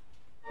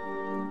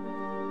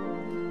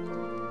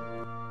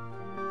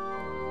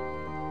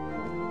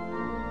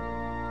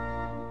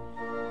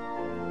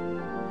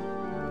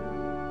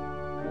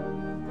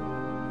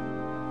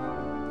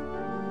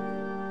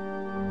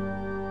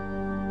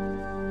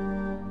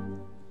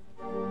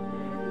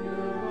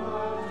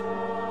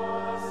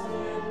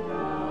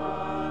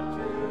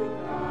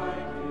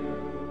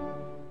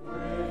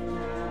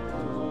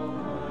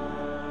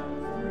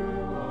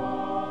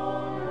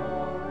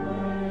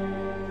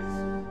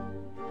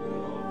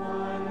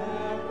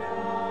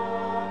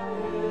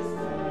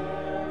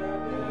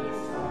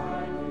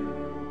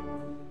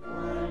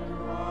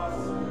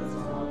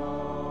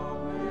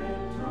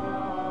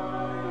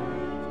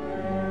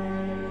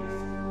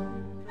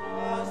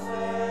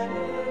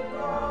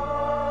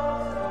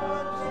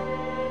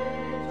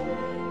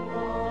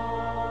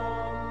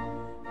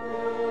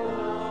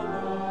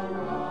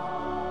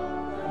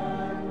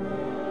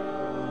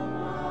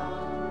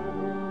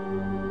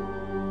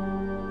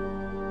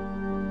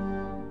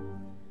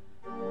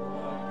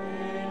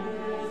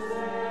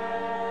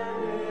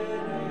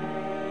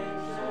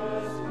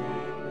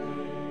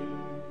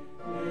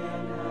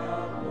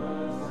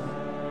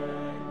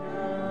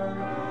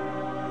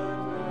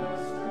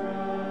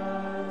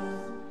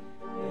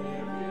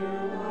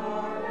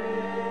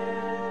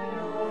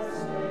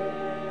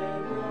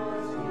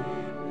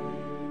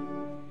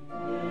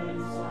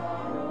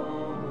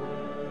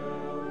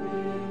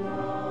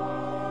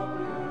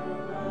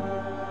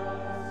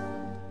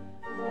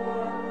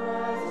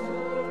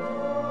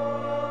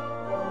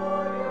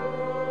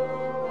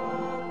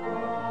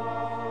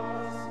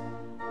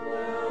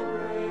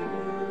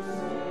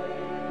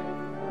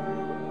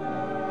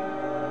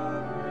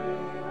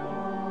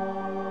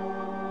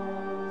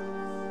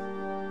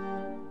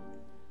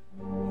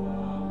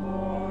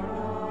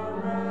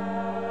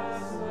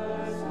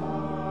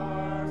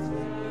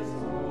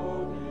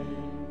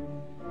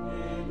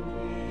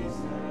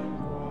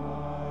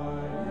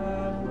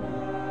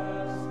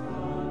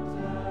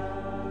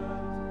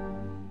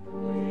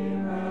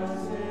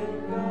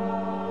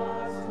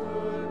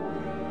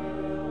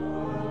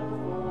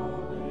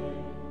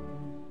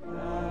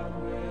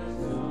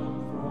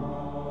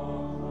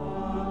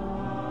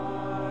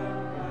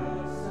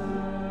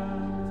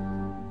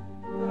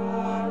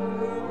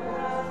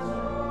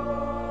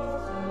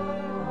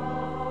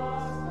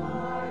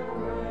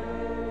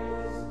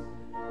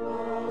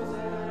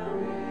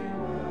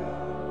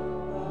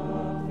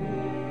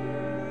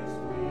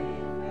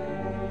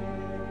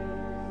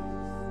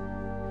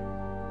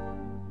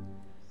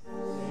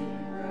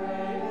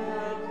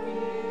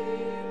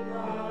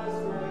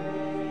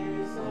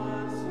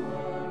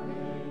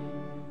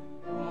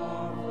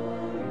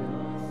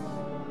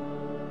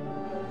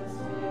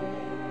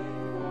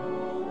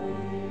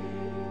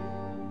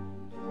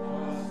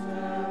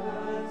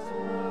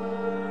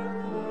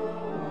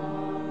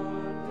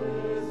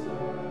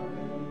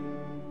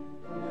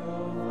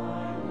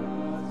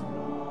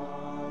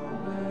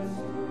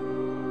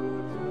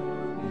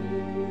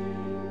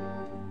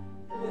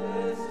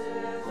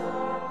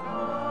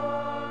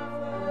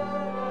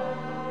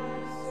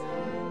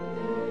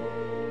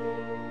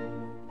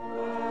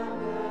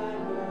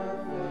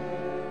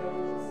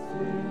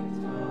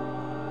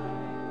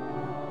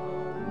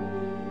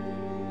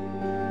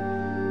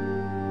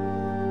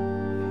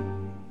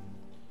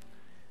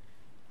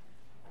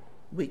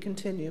 We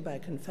continue by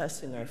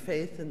confessing our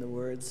faith in the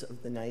words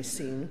of the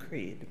Nicene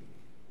Creed.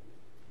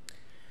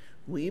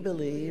 We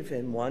believe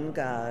in one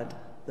God,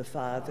 the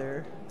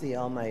Father, the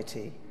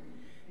Almighty,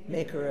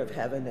 maker of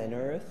heaven and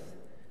earth,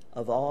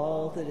 of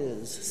all that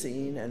is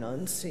seen and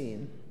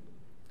unseen.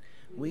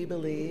 We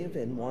believe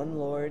in one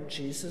Lord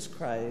Jesus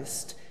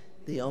Christ,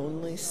 the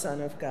only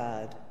Son of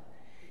God,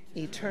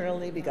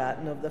 eternally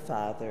begotten of the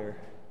Father,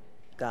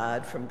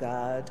 God from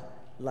God,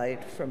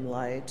 light from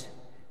light,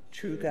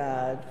 true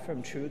God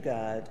from true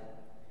God,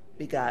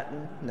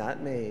 begotten,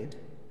 not made,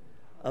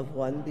 of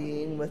one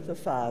being with the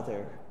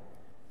Father.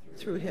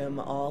 Through him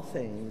all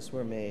things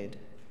were made.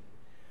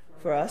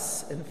 For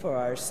us and for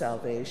our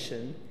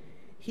salvation,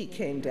 he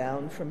came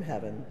down from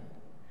heaven,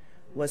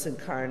 was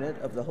incarnate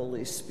of the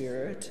Holy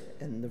Spirit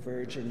and the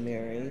Virgin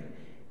Mary,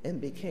 and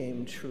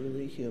became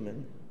truly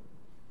human.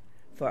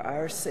 For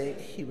our sake,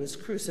 he was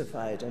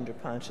crucified under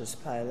Pontius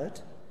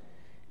Pilate.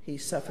 He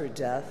suffered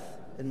death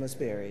and was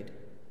buried.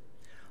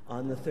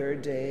 On the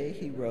third day,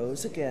 he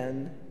rose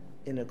again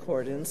in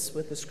accordance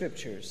with the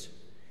Scriptures.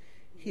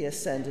 He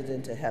ascended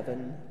into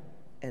heaven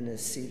and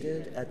is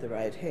seated at the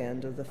right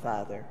hand of the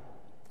Father.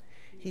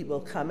 He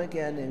will come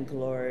again in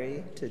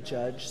glory to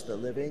judge the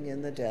living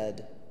and the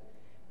dead,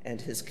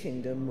 and his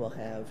kingdom will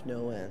have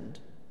no end.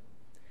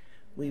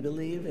 We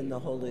believe in the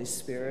Holy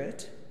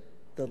Spirit,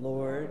 the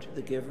Lord,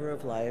 the giver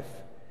of life,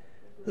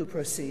 who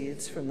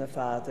proceeds from the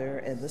Father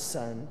and the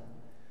Son,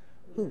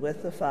 who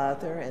with the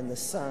Father and the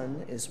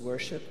Son is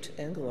worshiped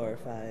and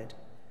glorified,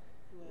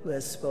 who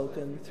has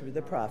spoken through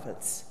the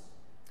prophets.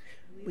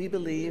 We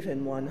believe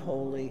in one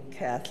holy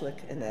Catholic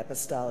and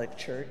Apostolic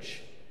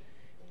Church.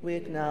 We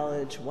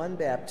acknowledge one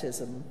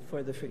baptism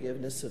for the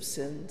forgiveness of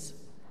sins.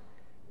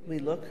 We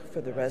look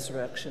for the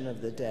resurrection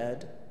of the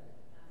dead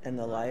and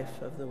the life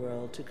of the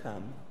world to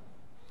come.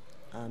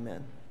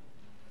 Amen.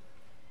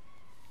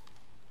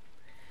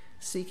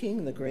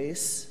 Seeking the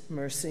grace,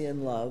 mercy,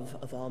 and love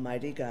of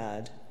Almighty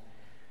God,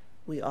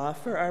 we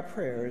offer our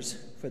prayers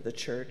for the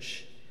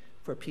Church,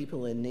 for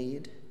people in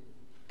need,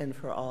 and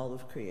for all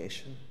of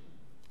creation.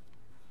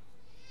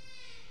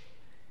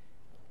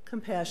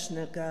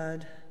 Compassionate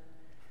God,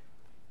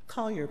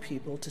 call your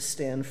people to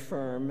stand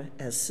firm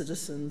as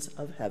citizens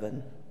of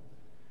heaven.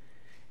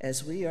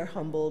 As we are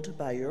humbled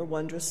by your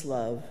wondrous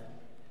love,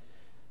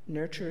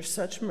 nurture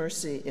such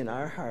mercy in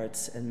our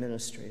hearts and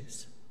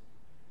ministries.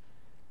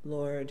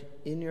 Lord,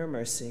 in your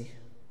mercy,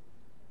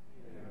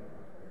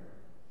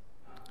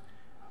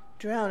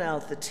 drown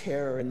out the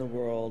terror in the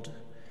world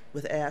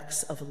with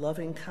acts of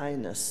loving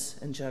kindness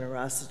and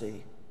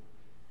generosity.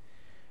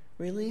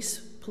 Release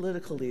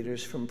political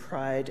leaders from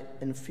pride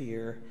and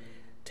fear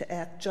to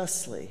act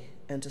justly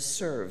and to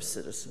serve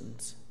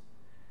citizens.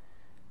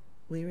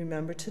 We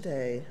remember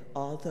today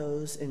all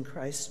those in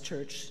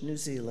Christchurch, New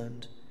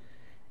Zealand,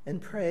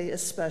 and pray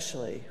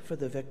especially for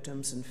the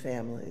victims and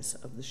families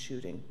of the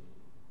shooting.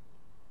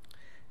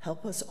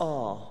 Help us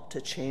all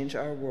to change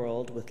our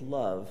world with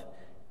love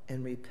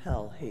and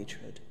repel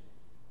hatred.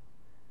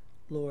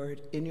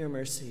 Lord, in your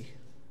mercy,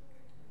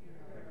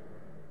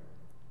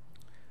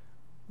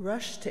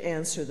 rush to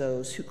answer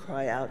those who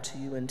cry out to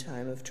you in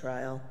time of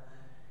trial.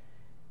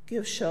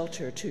 Give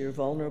shelter to your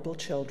vulnerable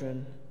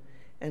children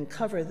and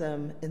cover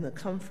them in the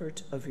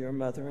comfort of your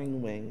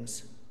mothering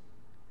wings.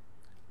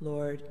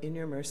 Lord, in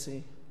your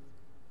mercy,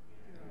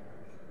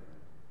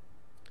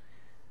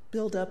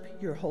 build up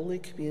your holy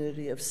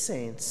community of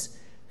saints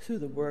through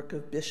the work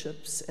of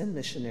bishops and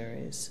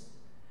missionaries.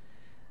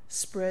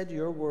 Spread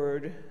your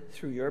word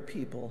through your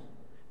people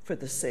for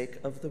the sake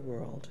of the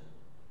world.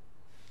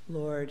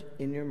 Lord,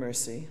 in your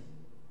mercy,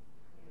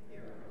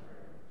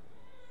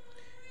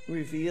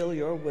 reveal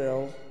your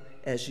will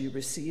as you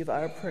receive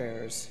our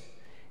prayers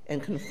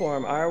and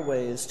conform our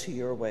ways to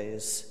your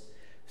ways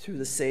through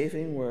the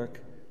saving work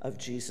of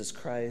Jesus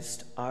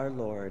Christ, our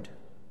Lord.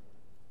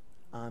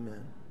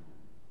 Amen.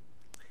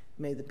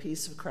 May the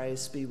peace of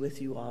Christ be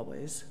with you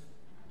always.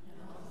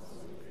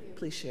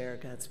 Please share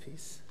God's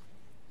peace.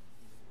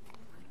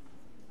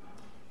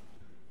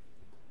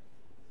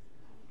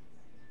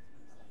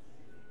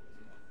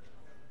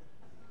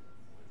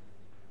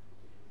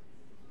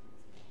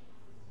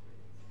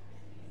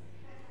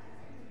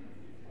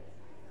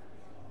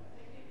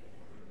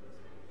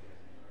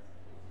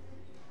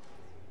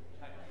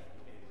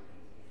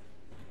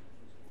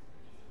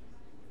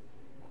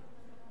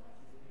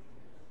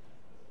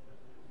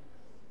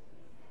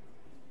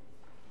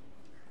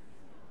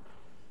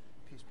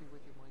 Peace be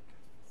with you, Mike.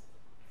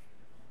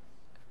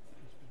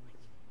 Peace be with you.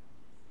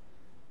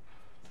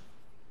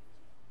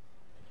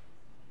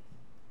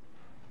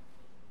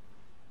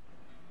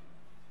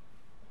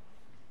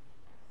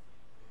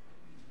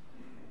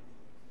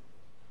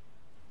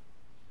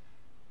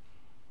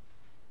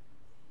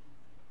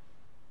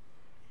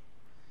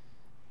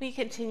 We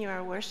continue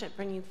our worship,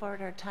 bringing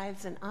forward our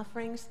tithes and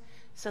offerings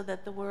so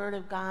that the word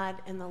of God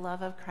and the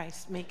love of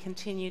Christ may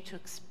continue to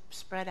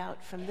spread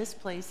out from this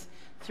place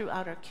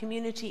throughout our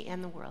community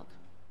and the world.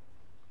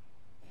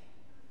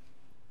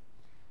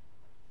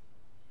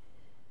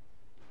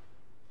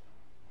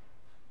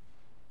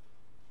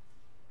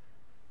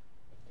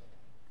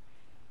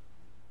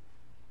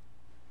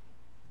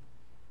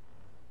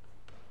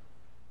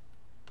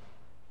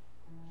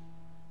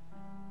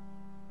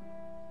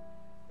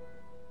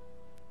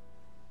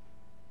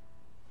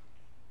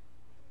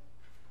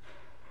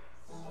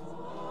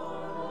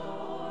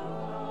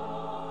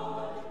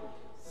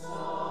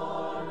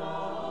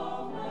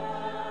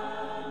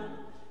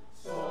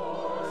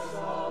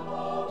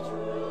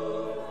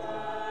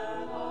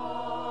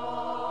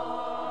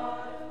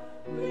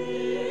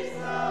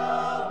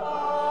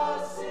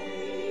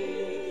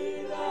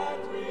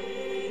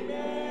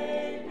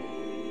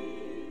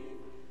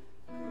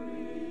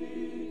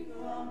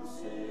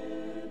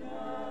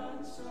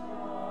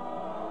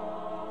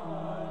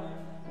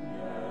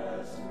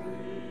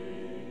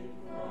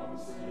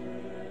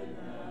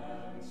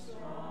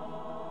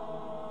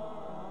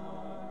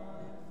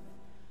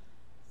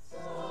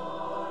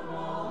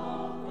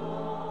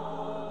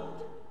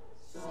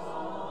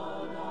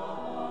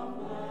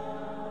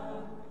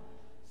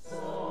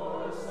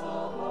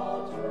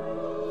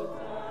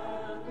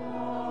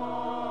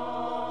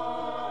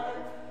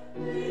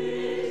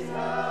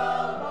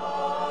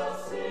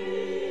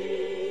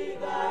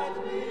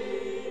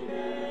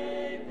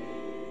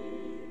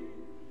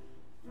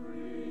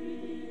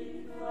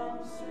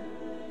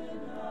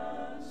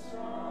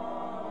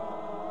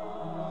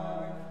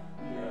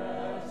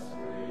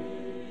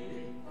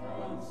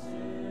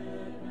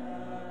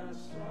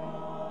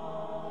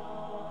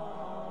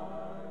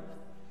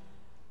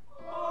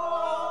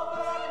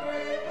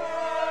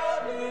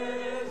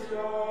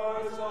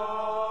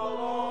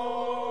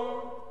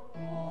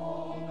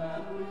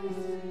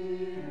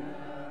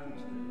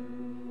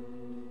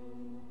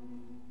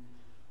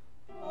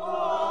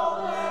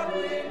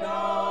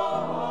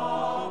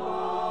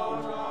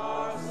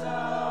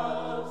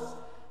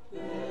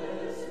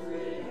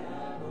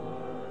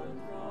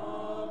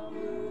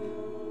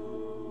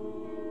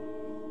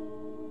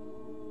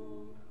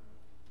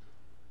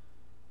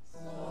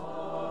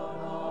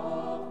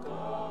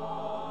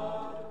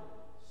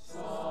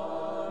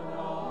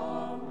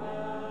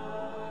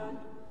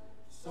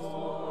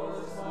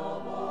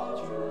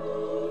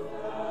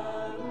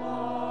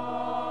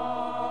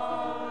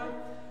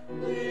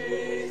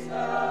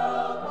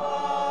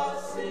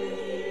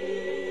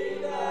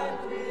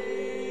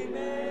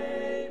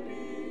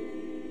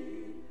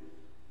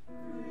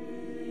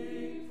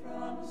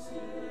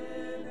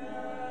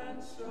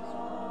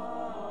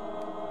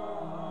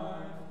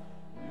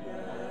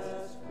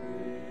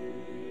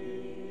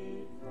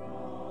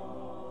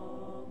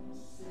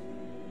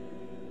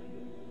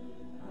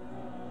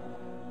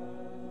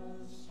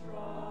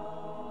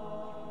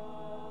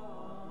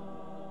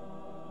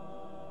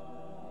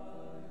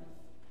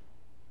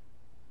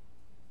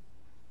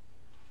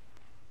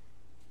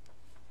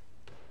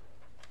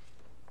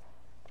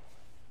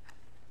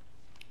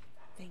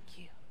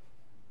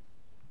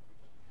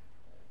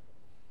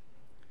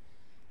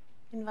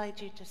 invite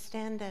you to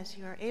stand as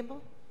you are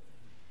able.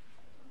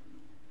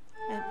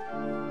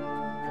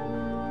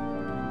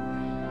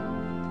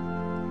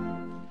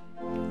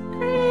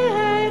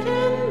 Create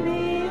in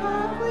me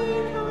a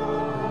clean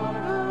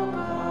heart, O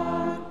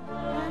God,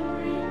 and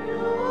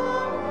renew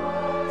a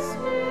right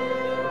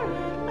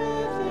spirit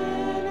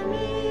within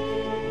me.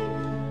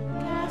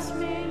 Cast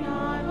me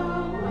not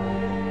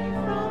away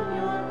from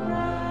your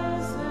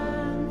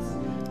presence,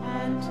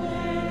 and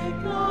take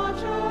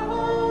not your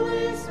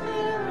Holy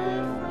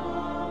Spirit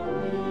from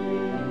me.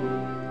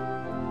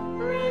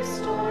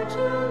 Restore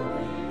to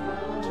me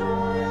the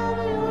joy of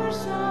your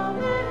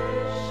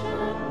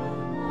salvation,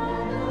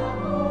 and the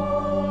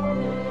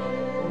glory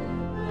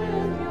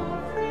with your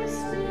free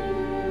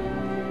spirit.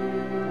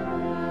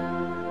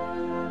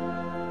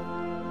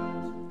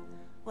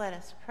 Let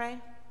us pray.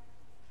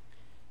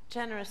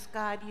 Generous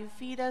God, you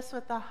feed us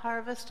with the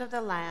harvest of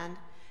the land,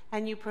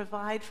 and you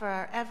provide for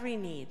our every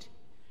need.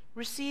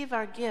 Receive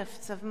our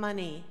gifts of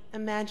money,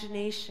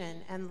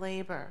 imagination, and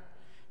labor,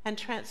 and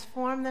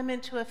transform them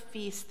into a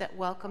feast that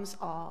welcomes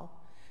all.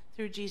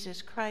 Through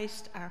Jesus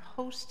Christ, our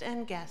host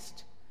and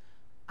guest.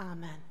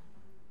 Amen.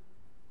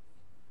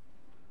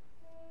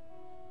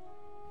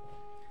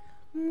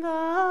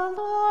 The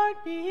Lord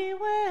be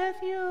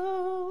with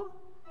you.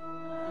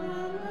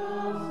 And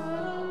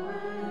also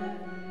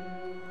with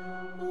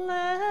you.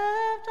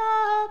 Lift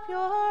up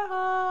your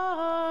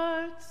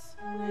hearts.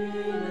 We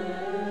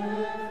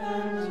lift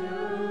them to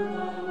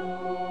the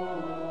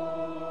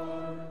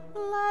Lord.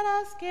 Let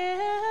us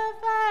give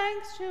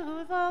thanks to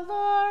the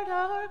Lord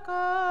our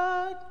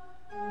God.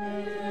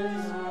 It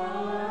is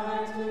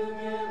right to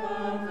give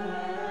our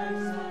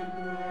thanks and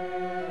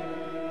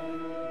praise.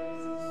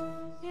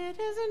 It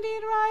is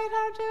indeed right,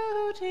 our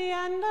duty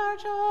and our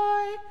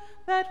joy,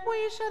 that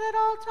we should at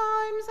all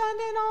times and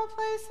in all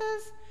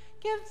places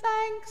give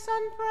thanks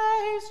and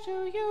praise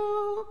to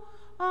you,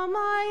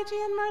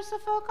 Almighty and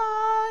merciful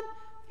God,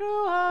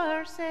 through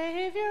our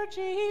Savior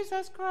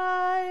Jesus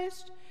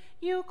Christ.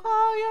 You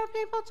call your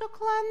people to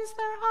cleanse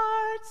their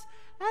hearts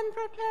and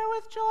prepare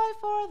with joy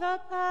for the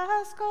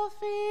Paschal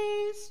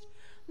feast,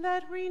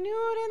 that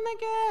renewed in the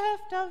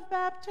gift of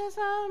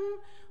baptism,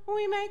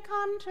 we may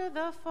come to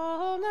the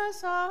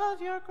fullness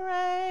of your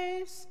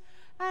grace.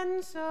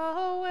 And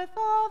so with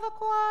all the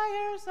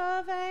choirs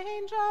of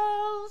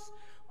angels,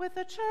 with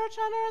the church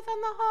on earth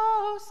and the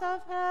hosts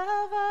of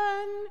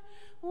heaven,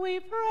 we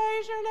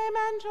praise your name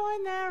and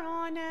join their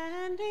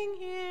unending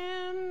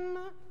hymn.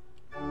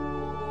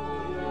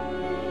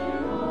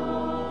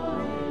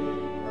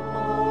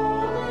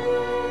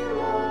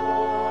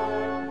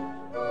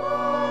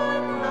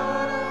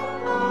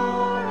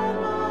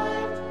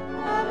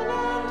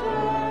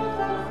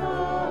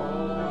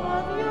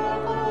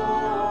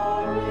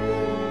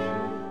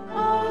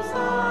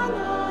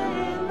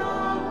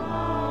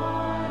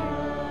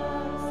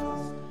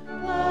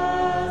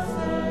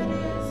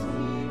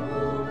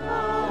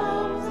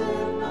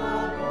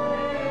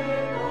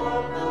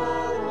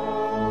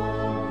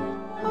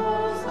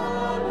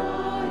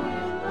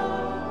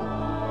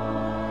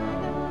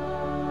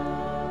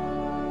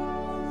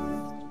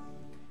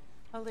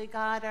 Holy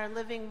God, our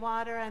living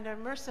water and our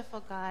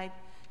merciful guide,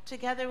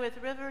 together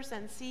with rivers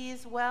and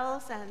seas,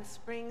 wells and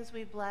springs,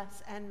 we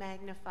bless and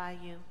magnify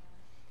you.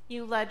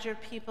 You led your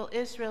people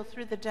Israel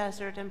through the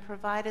desert and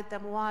provided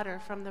them water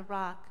from the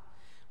rock.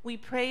 We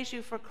praise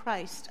you for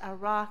Christ, our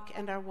rock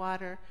and our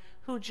water,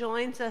 who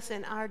joins us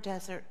in our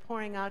desert,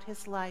 pouring out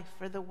his life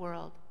for the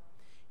world.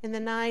 In the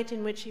night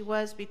in which he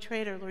was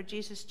betrayed, our Lord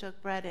Jesus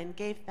took bread and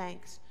gave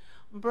thanks,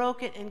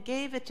 broke it and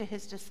gave it to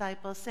his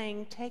disciples,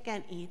 saying, "Take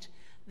and eat.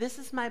 This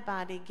is my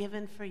body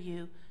given for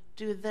you.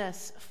 Do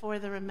this for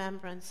the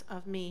remembrance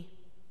of me."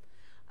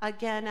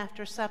 Again,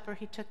 after supper,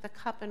 he took the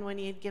cup, and when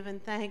he had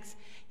given thanks,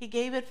 he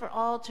gave it for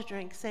all to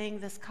drink, saying,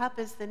 "This cup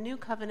is the new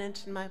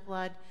covenant in my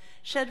blood,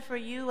 shed for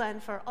you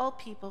and for all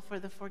people for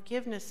the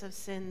forgiveness of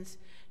sins.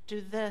 Do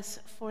this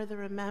for the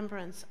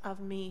remembrance of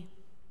me."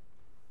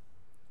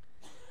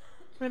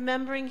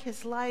 Remembering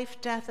his life,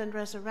 death, and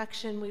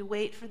resurrection, we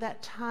wait for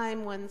that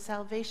time when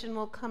salvation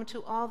will come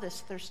to all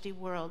this thirsty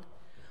world.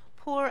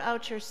 Pour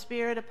out your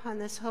Spirit upon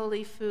this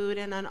holy food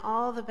and on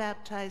all the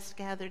baptized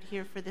gathered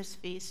here for this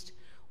feast.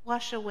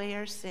 Wash away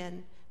our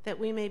sin, that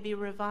we may be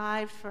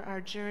revived for our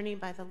journey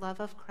by the love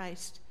of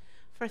Christ.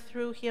 For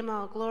through him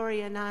all glory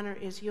and honor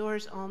is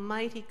yours,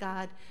 Almighty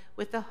God,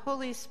 with the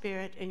Holy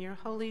Spirit in your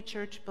holy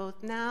church,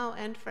 both now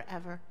and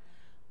forever.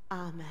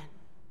 Amen.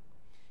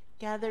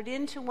 Gathered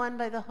into one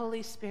by the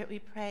Holy Spirit, we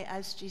pray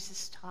as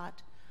Jesus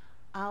taught.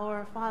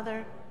 Our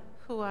Father,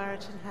 who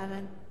art in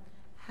heaven,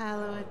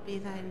 hallowed be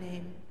thy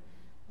name.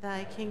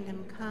 Thy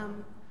kingdom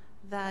come,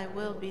 thy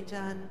will be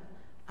done,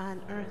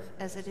 on earth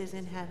as it is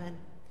in heaven.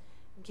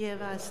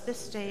 Give us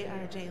this day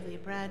our daily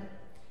bread,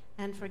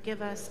 and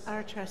forgive us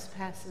our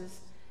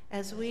trespasses,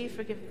 as we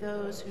forgive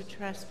those who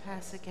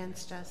trespass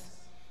against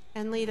us.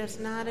 And lead us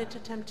not into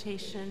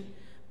temptation,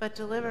 but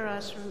deliver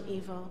us from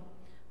evil.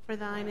 For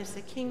thine is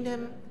the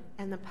kingdom,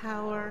 and the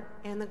power,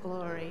 and the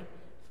glory,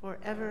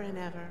 forever and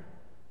ever.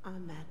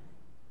 Amen.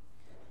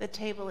 The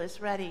table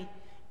is ready.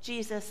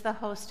 Jesus, the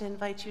host,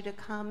 invites you to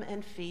come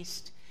and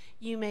feast.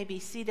 You may be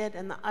seated,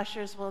 and the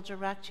ushers will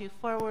direct you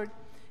forward.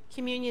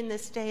 Communion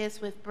this day is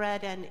with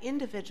bread and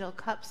individual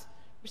cups.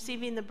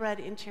 Receiving the bread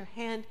into your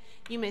hand,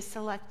 you may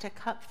select a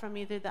cup from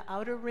either the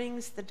outer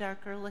rings. The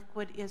darker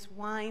liquid is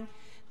wine.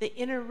 The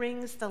inner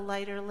rings, the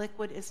lighter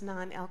liquid, is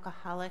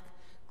non-alcoholic.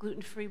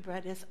 Gluten-free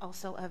bread is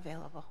also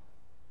available.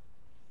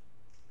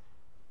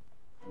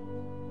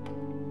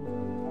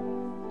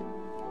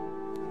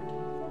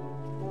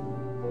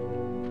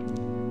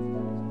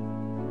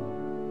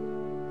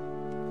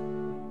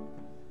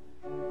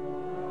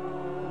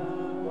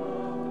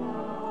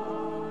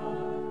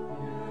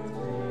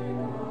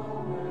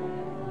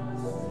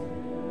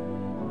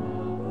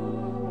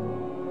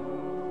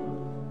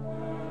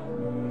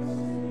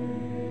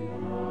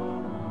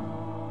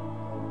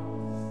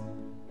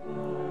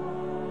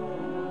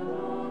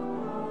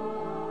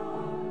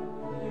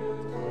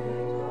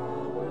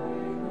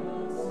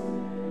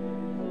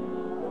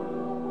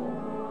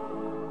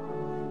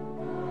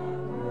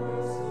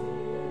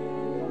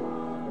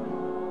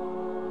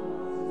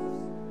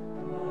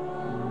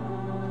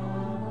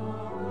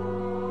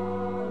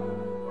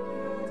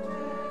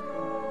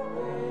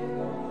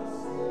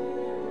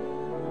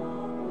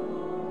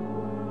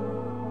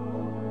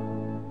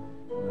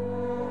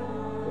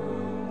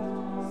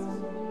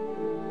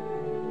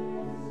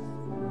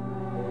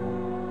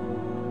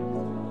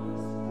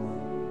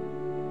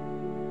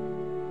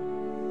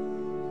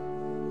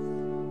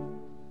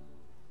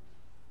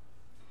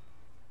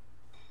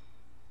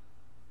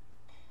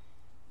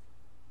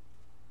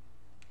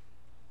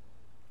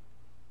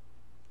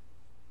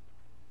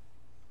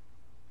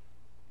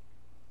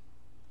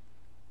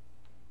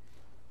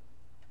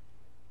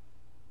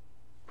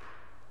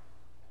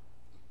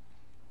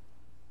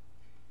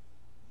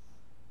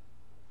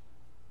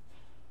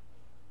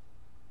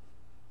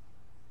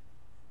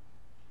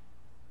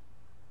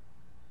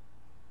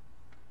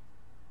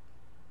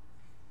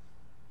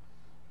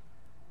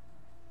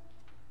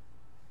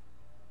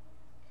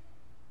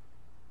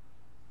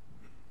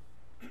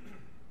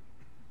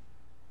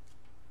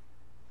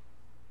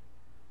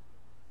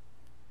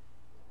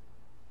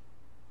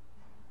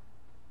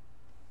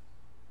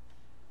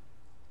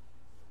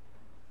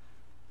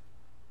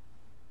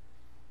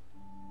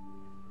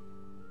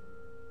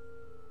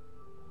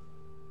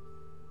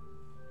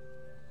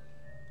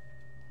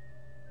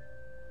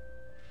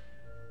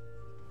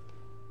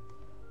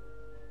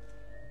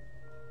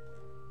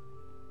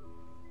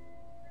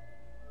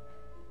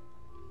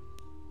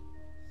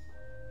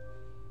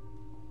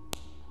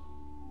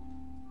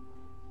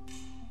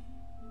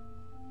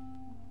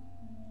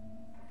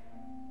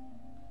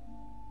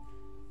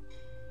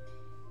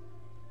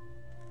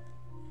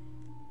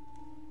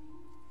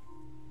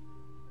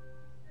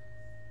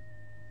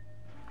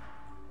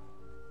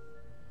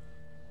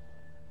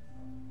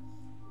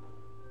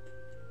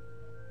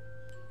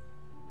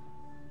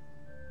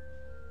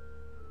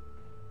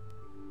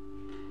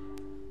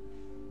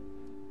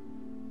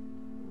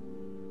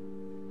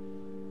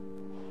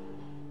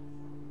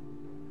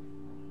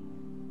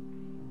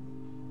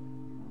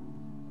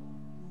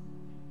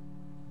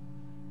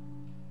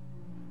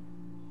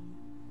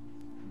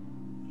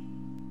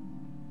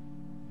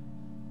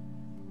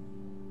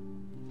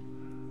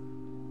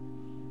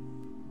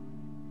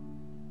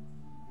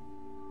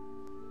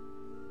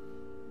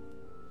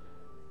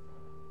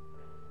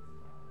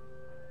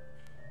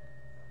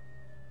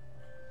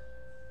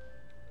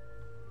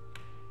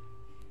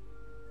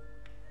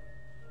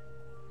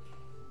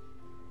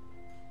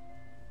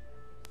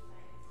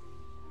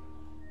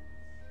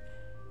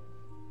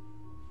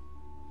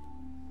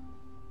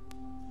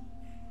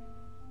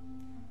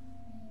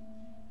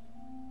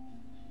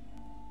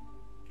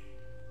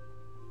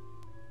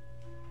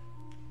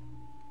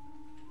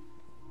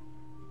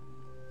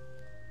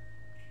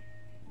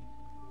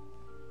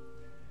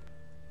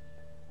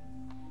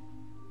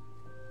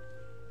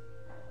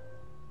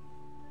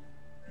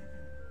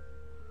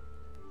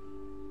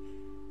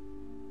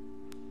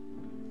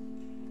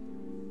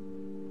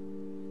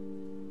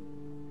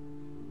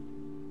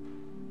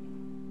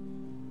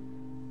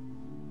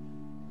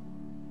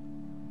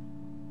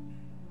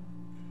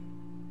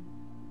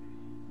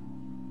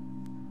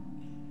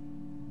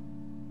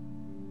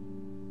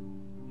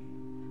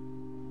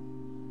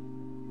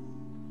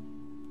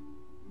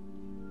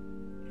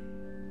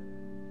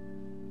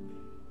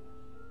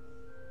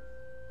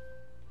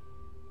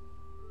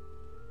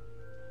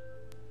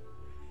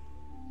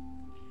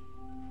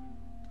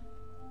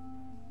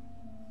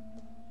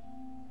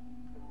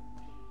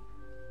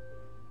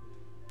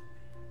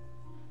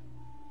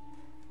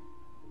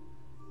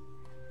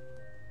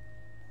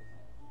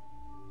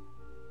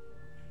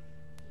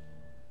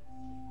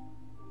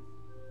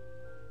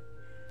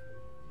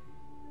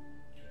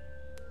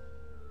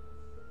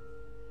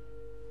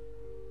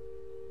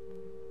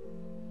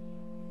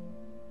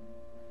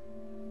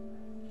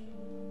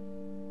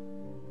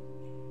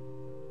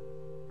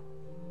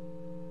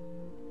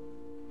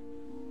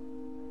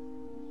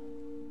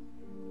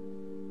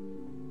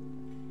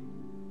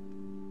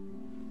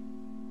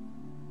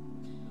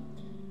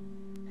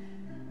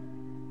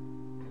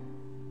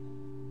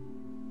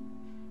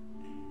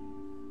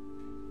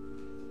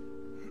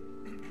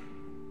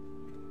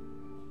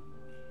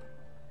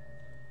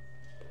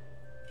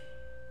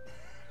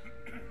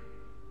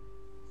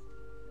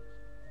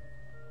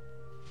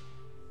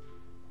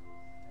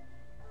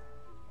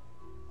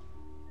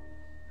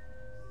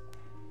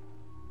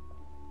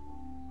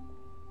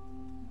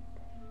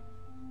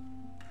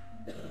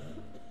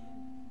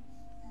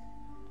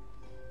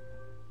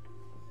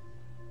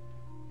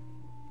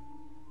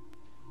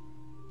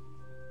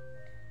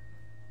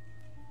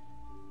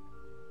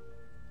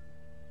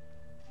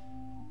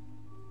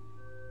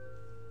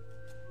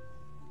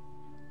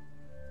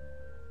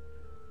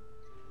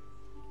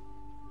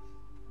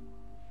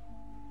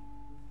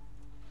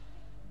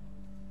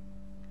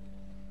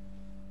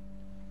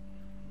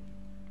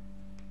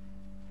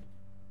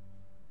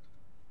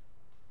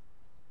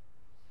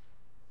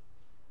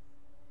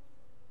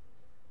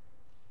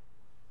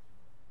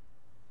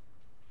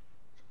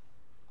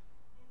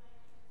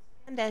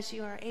 And as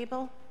you are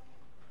able,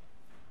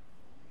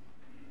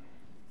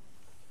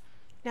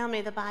 now may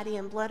the body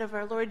and blood of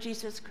our Lord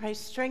Jesus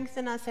Christ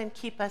strengthen us and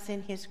keep us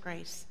in his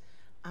grace.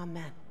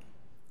 Amen.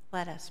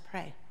 Let us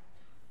pray.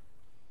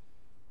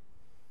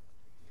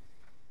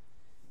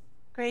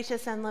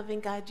 Gracious and loving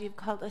God, you've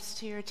called us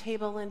to your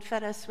table and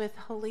fed us with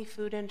holy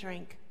food and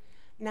drink.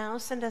 Now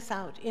send us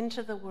out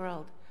into the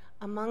world,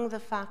 among the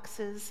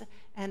foxes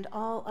and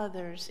all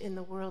others in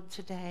the world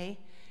today.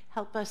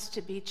 Help us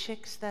to be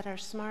chicks that are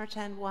smart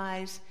and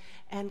wise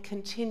and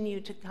continue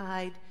to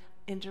guide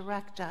and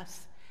direct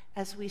us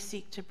as we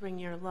seek to bring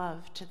your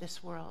love to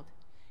this world.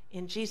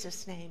 In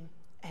Jesus' name,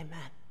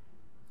 amen.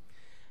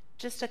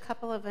 Just a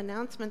couple of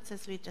announcements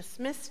as we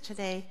dismiss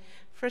today.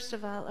 First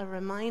of all, a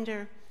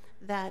reminder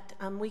that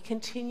we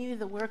continue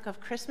the work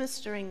of Christmas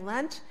during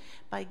Lent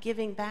by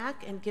giving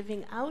back and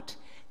giving out.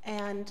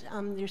 And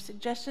your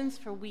suggestions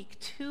for week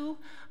 2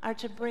 are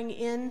to bring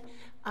in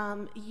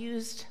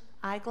used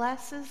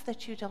eyeglasses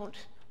that you don't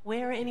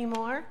wear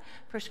anymore,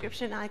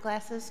 prescription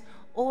eyeglasses,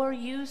 or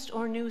used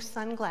or new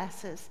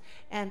sunglasses,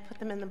 and put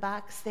them in the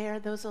box there.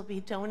 Those will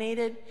be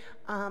donated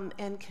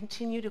and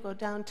continue to go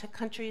down to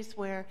countries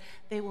where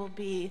they will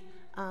be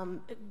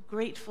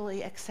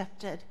gratefully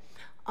accepted.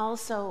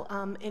 Also,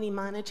 any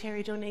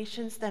monetary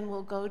donations then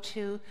will go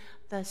to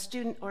the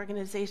student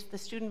organization, the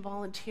Student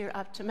Volunteer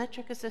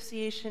Optometric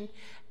Association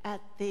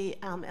at the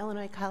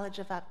Illinois College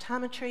of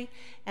Optometry,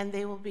 and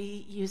they will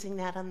be using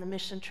that on the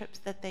mission trips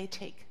that they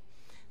take.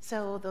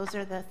 So those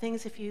are the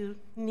things. If you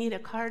need a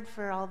card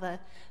for all the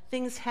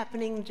things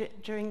happening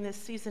during this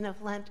season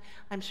of Lent,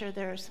 I'm sure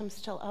there are some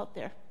still out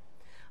there.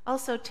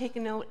 Also, take a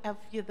note of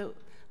the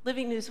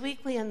Living News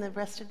Weekly and the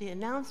rest of the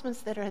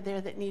announcements that are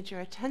there that need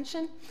your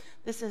attention.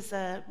 This is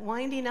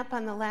winding up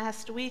on the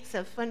last weeks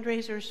of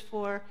fundraisers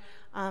for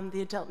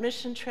the adult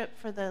mission trip,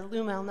 for the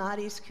Lou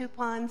Malnati's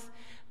coupons,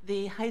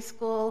 the high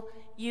school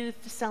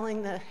youth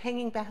selling the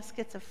hanging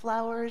baskets of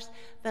flowers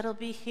that'll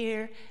be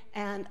here,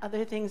 and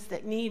other things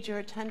that need your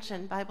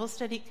attention. Bible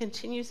study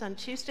continues on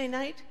Tuesday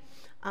night,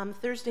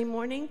 Thursday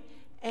morning,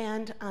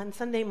 and on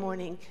Sunday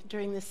morning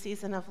during the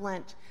season of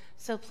Lent.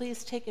 So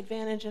please take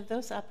advantage of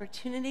those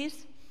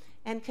opportunities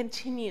and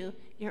continue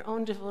your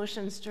own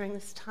devotions during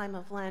this time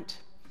of Lent.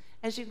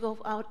 As you go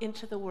out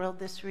into the world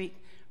this week,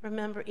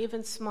 remember,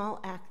 even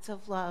small acts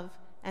of love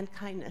and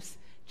kindness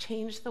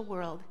change the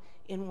world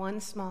in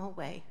one small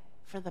way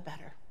for the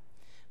better.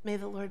 May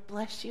the Lord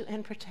bless you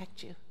and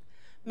protect you.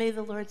 May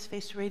the Lord's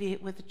face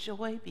radiate with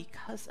joy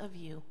because of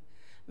you.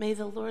 May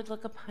the Lord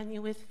look upon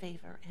you with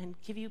favor and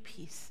give you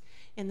peace.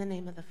 In the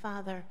name of the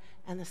Father,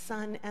 and the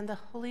Son, and the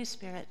Holy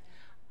Spirit.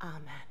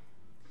 Amen.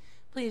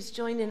 Please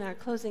join in our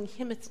closing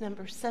hymn. It's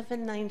number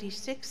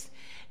 796,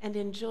 and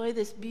enjoy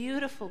this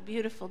beautiful,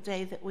 beautiful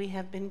day that we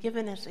have been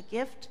given as a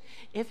gift.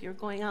 If you're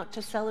going out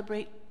to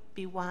celebrate,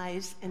 be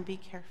wise and be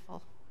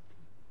careful.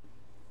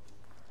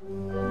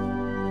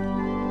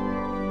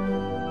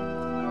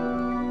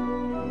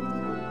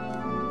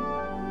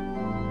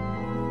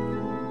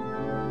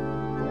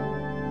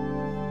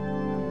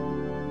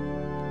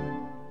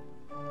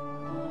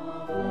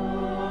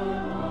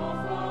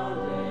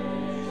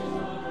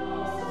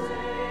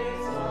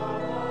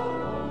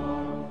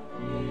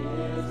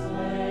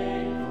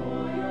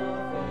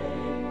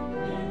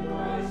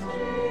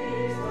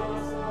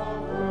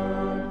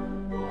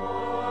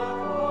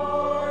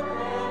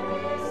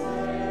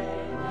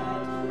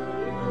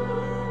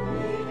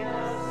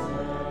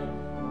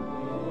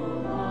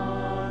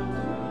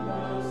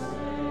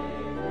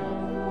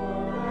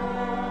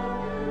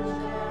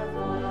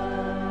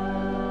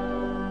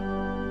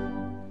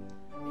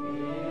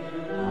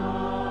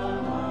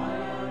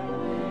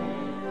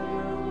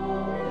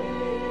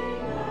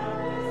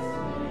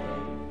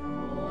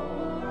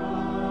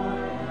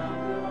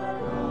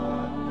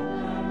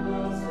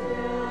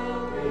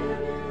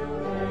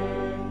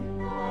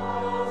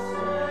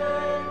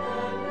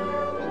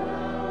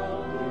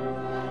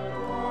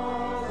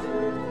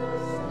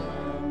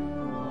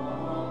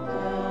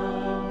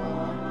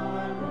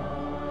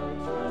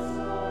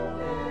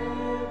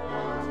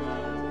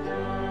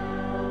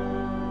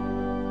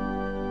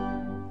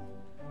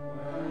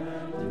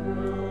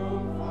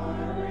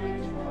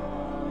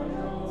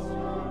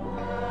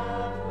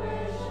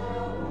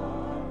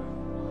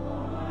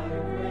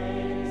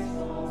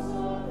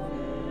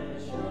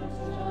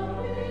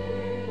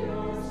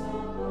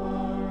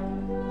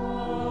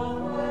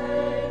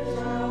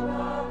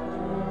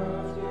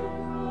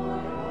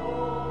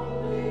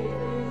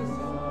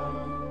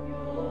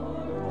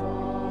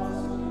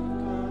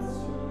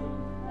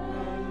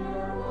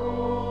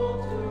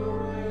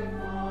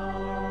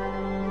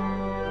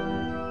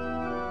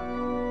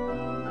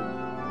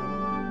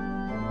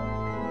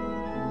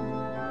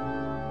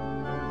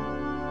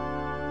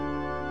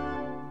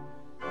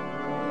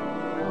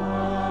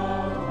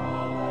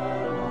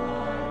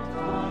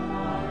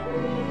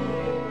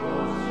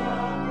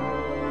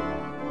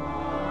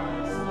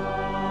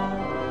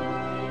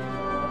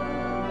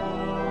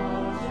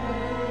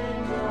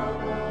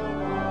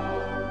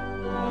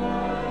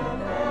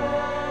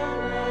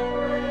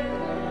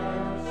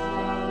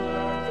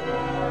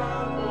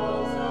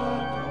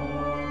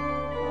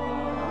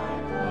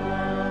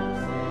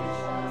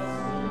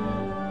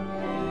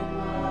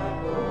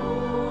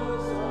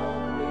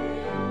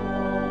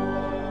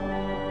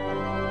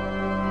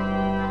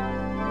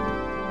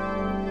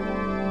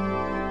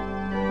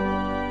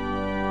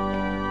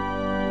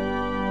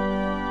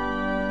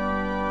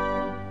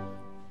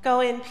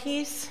 Go in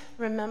peace,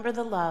 remember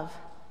the love.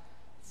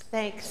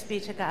 Thanks be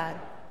to God.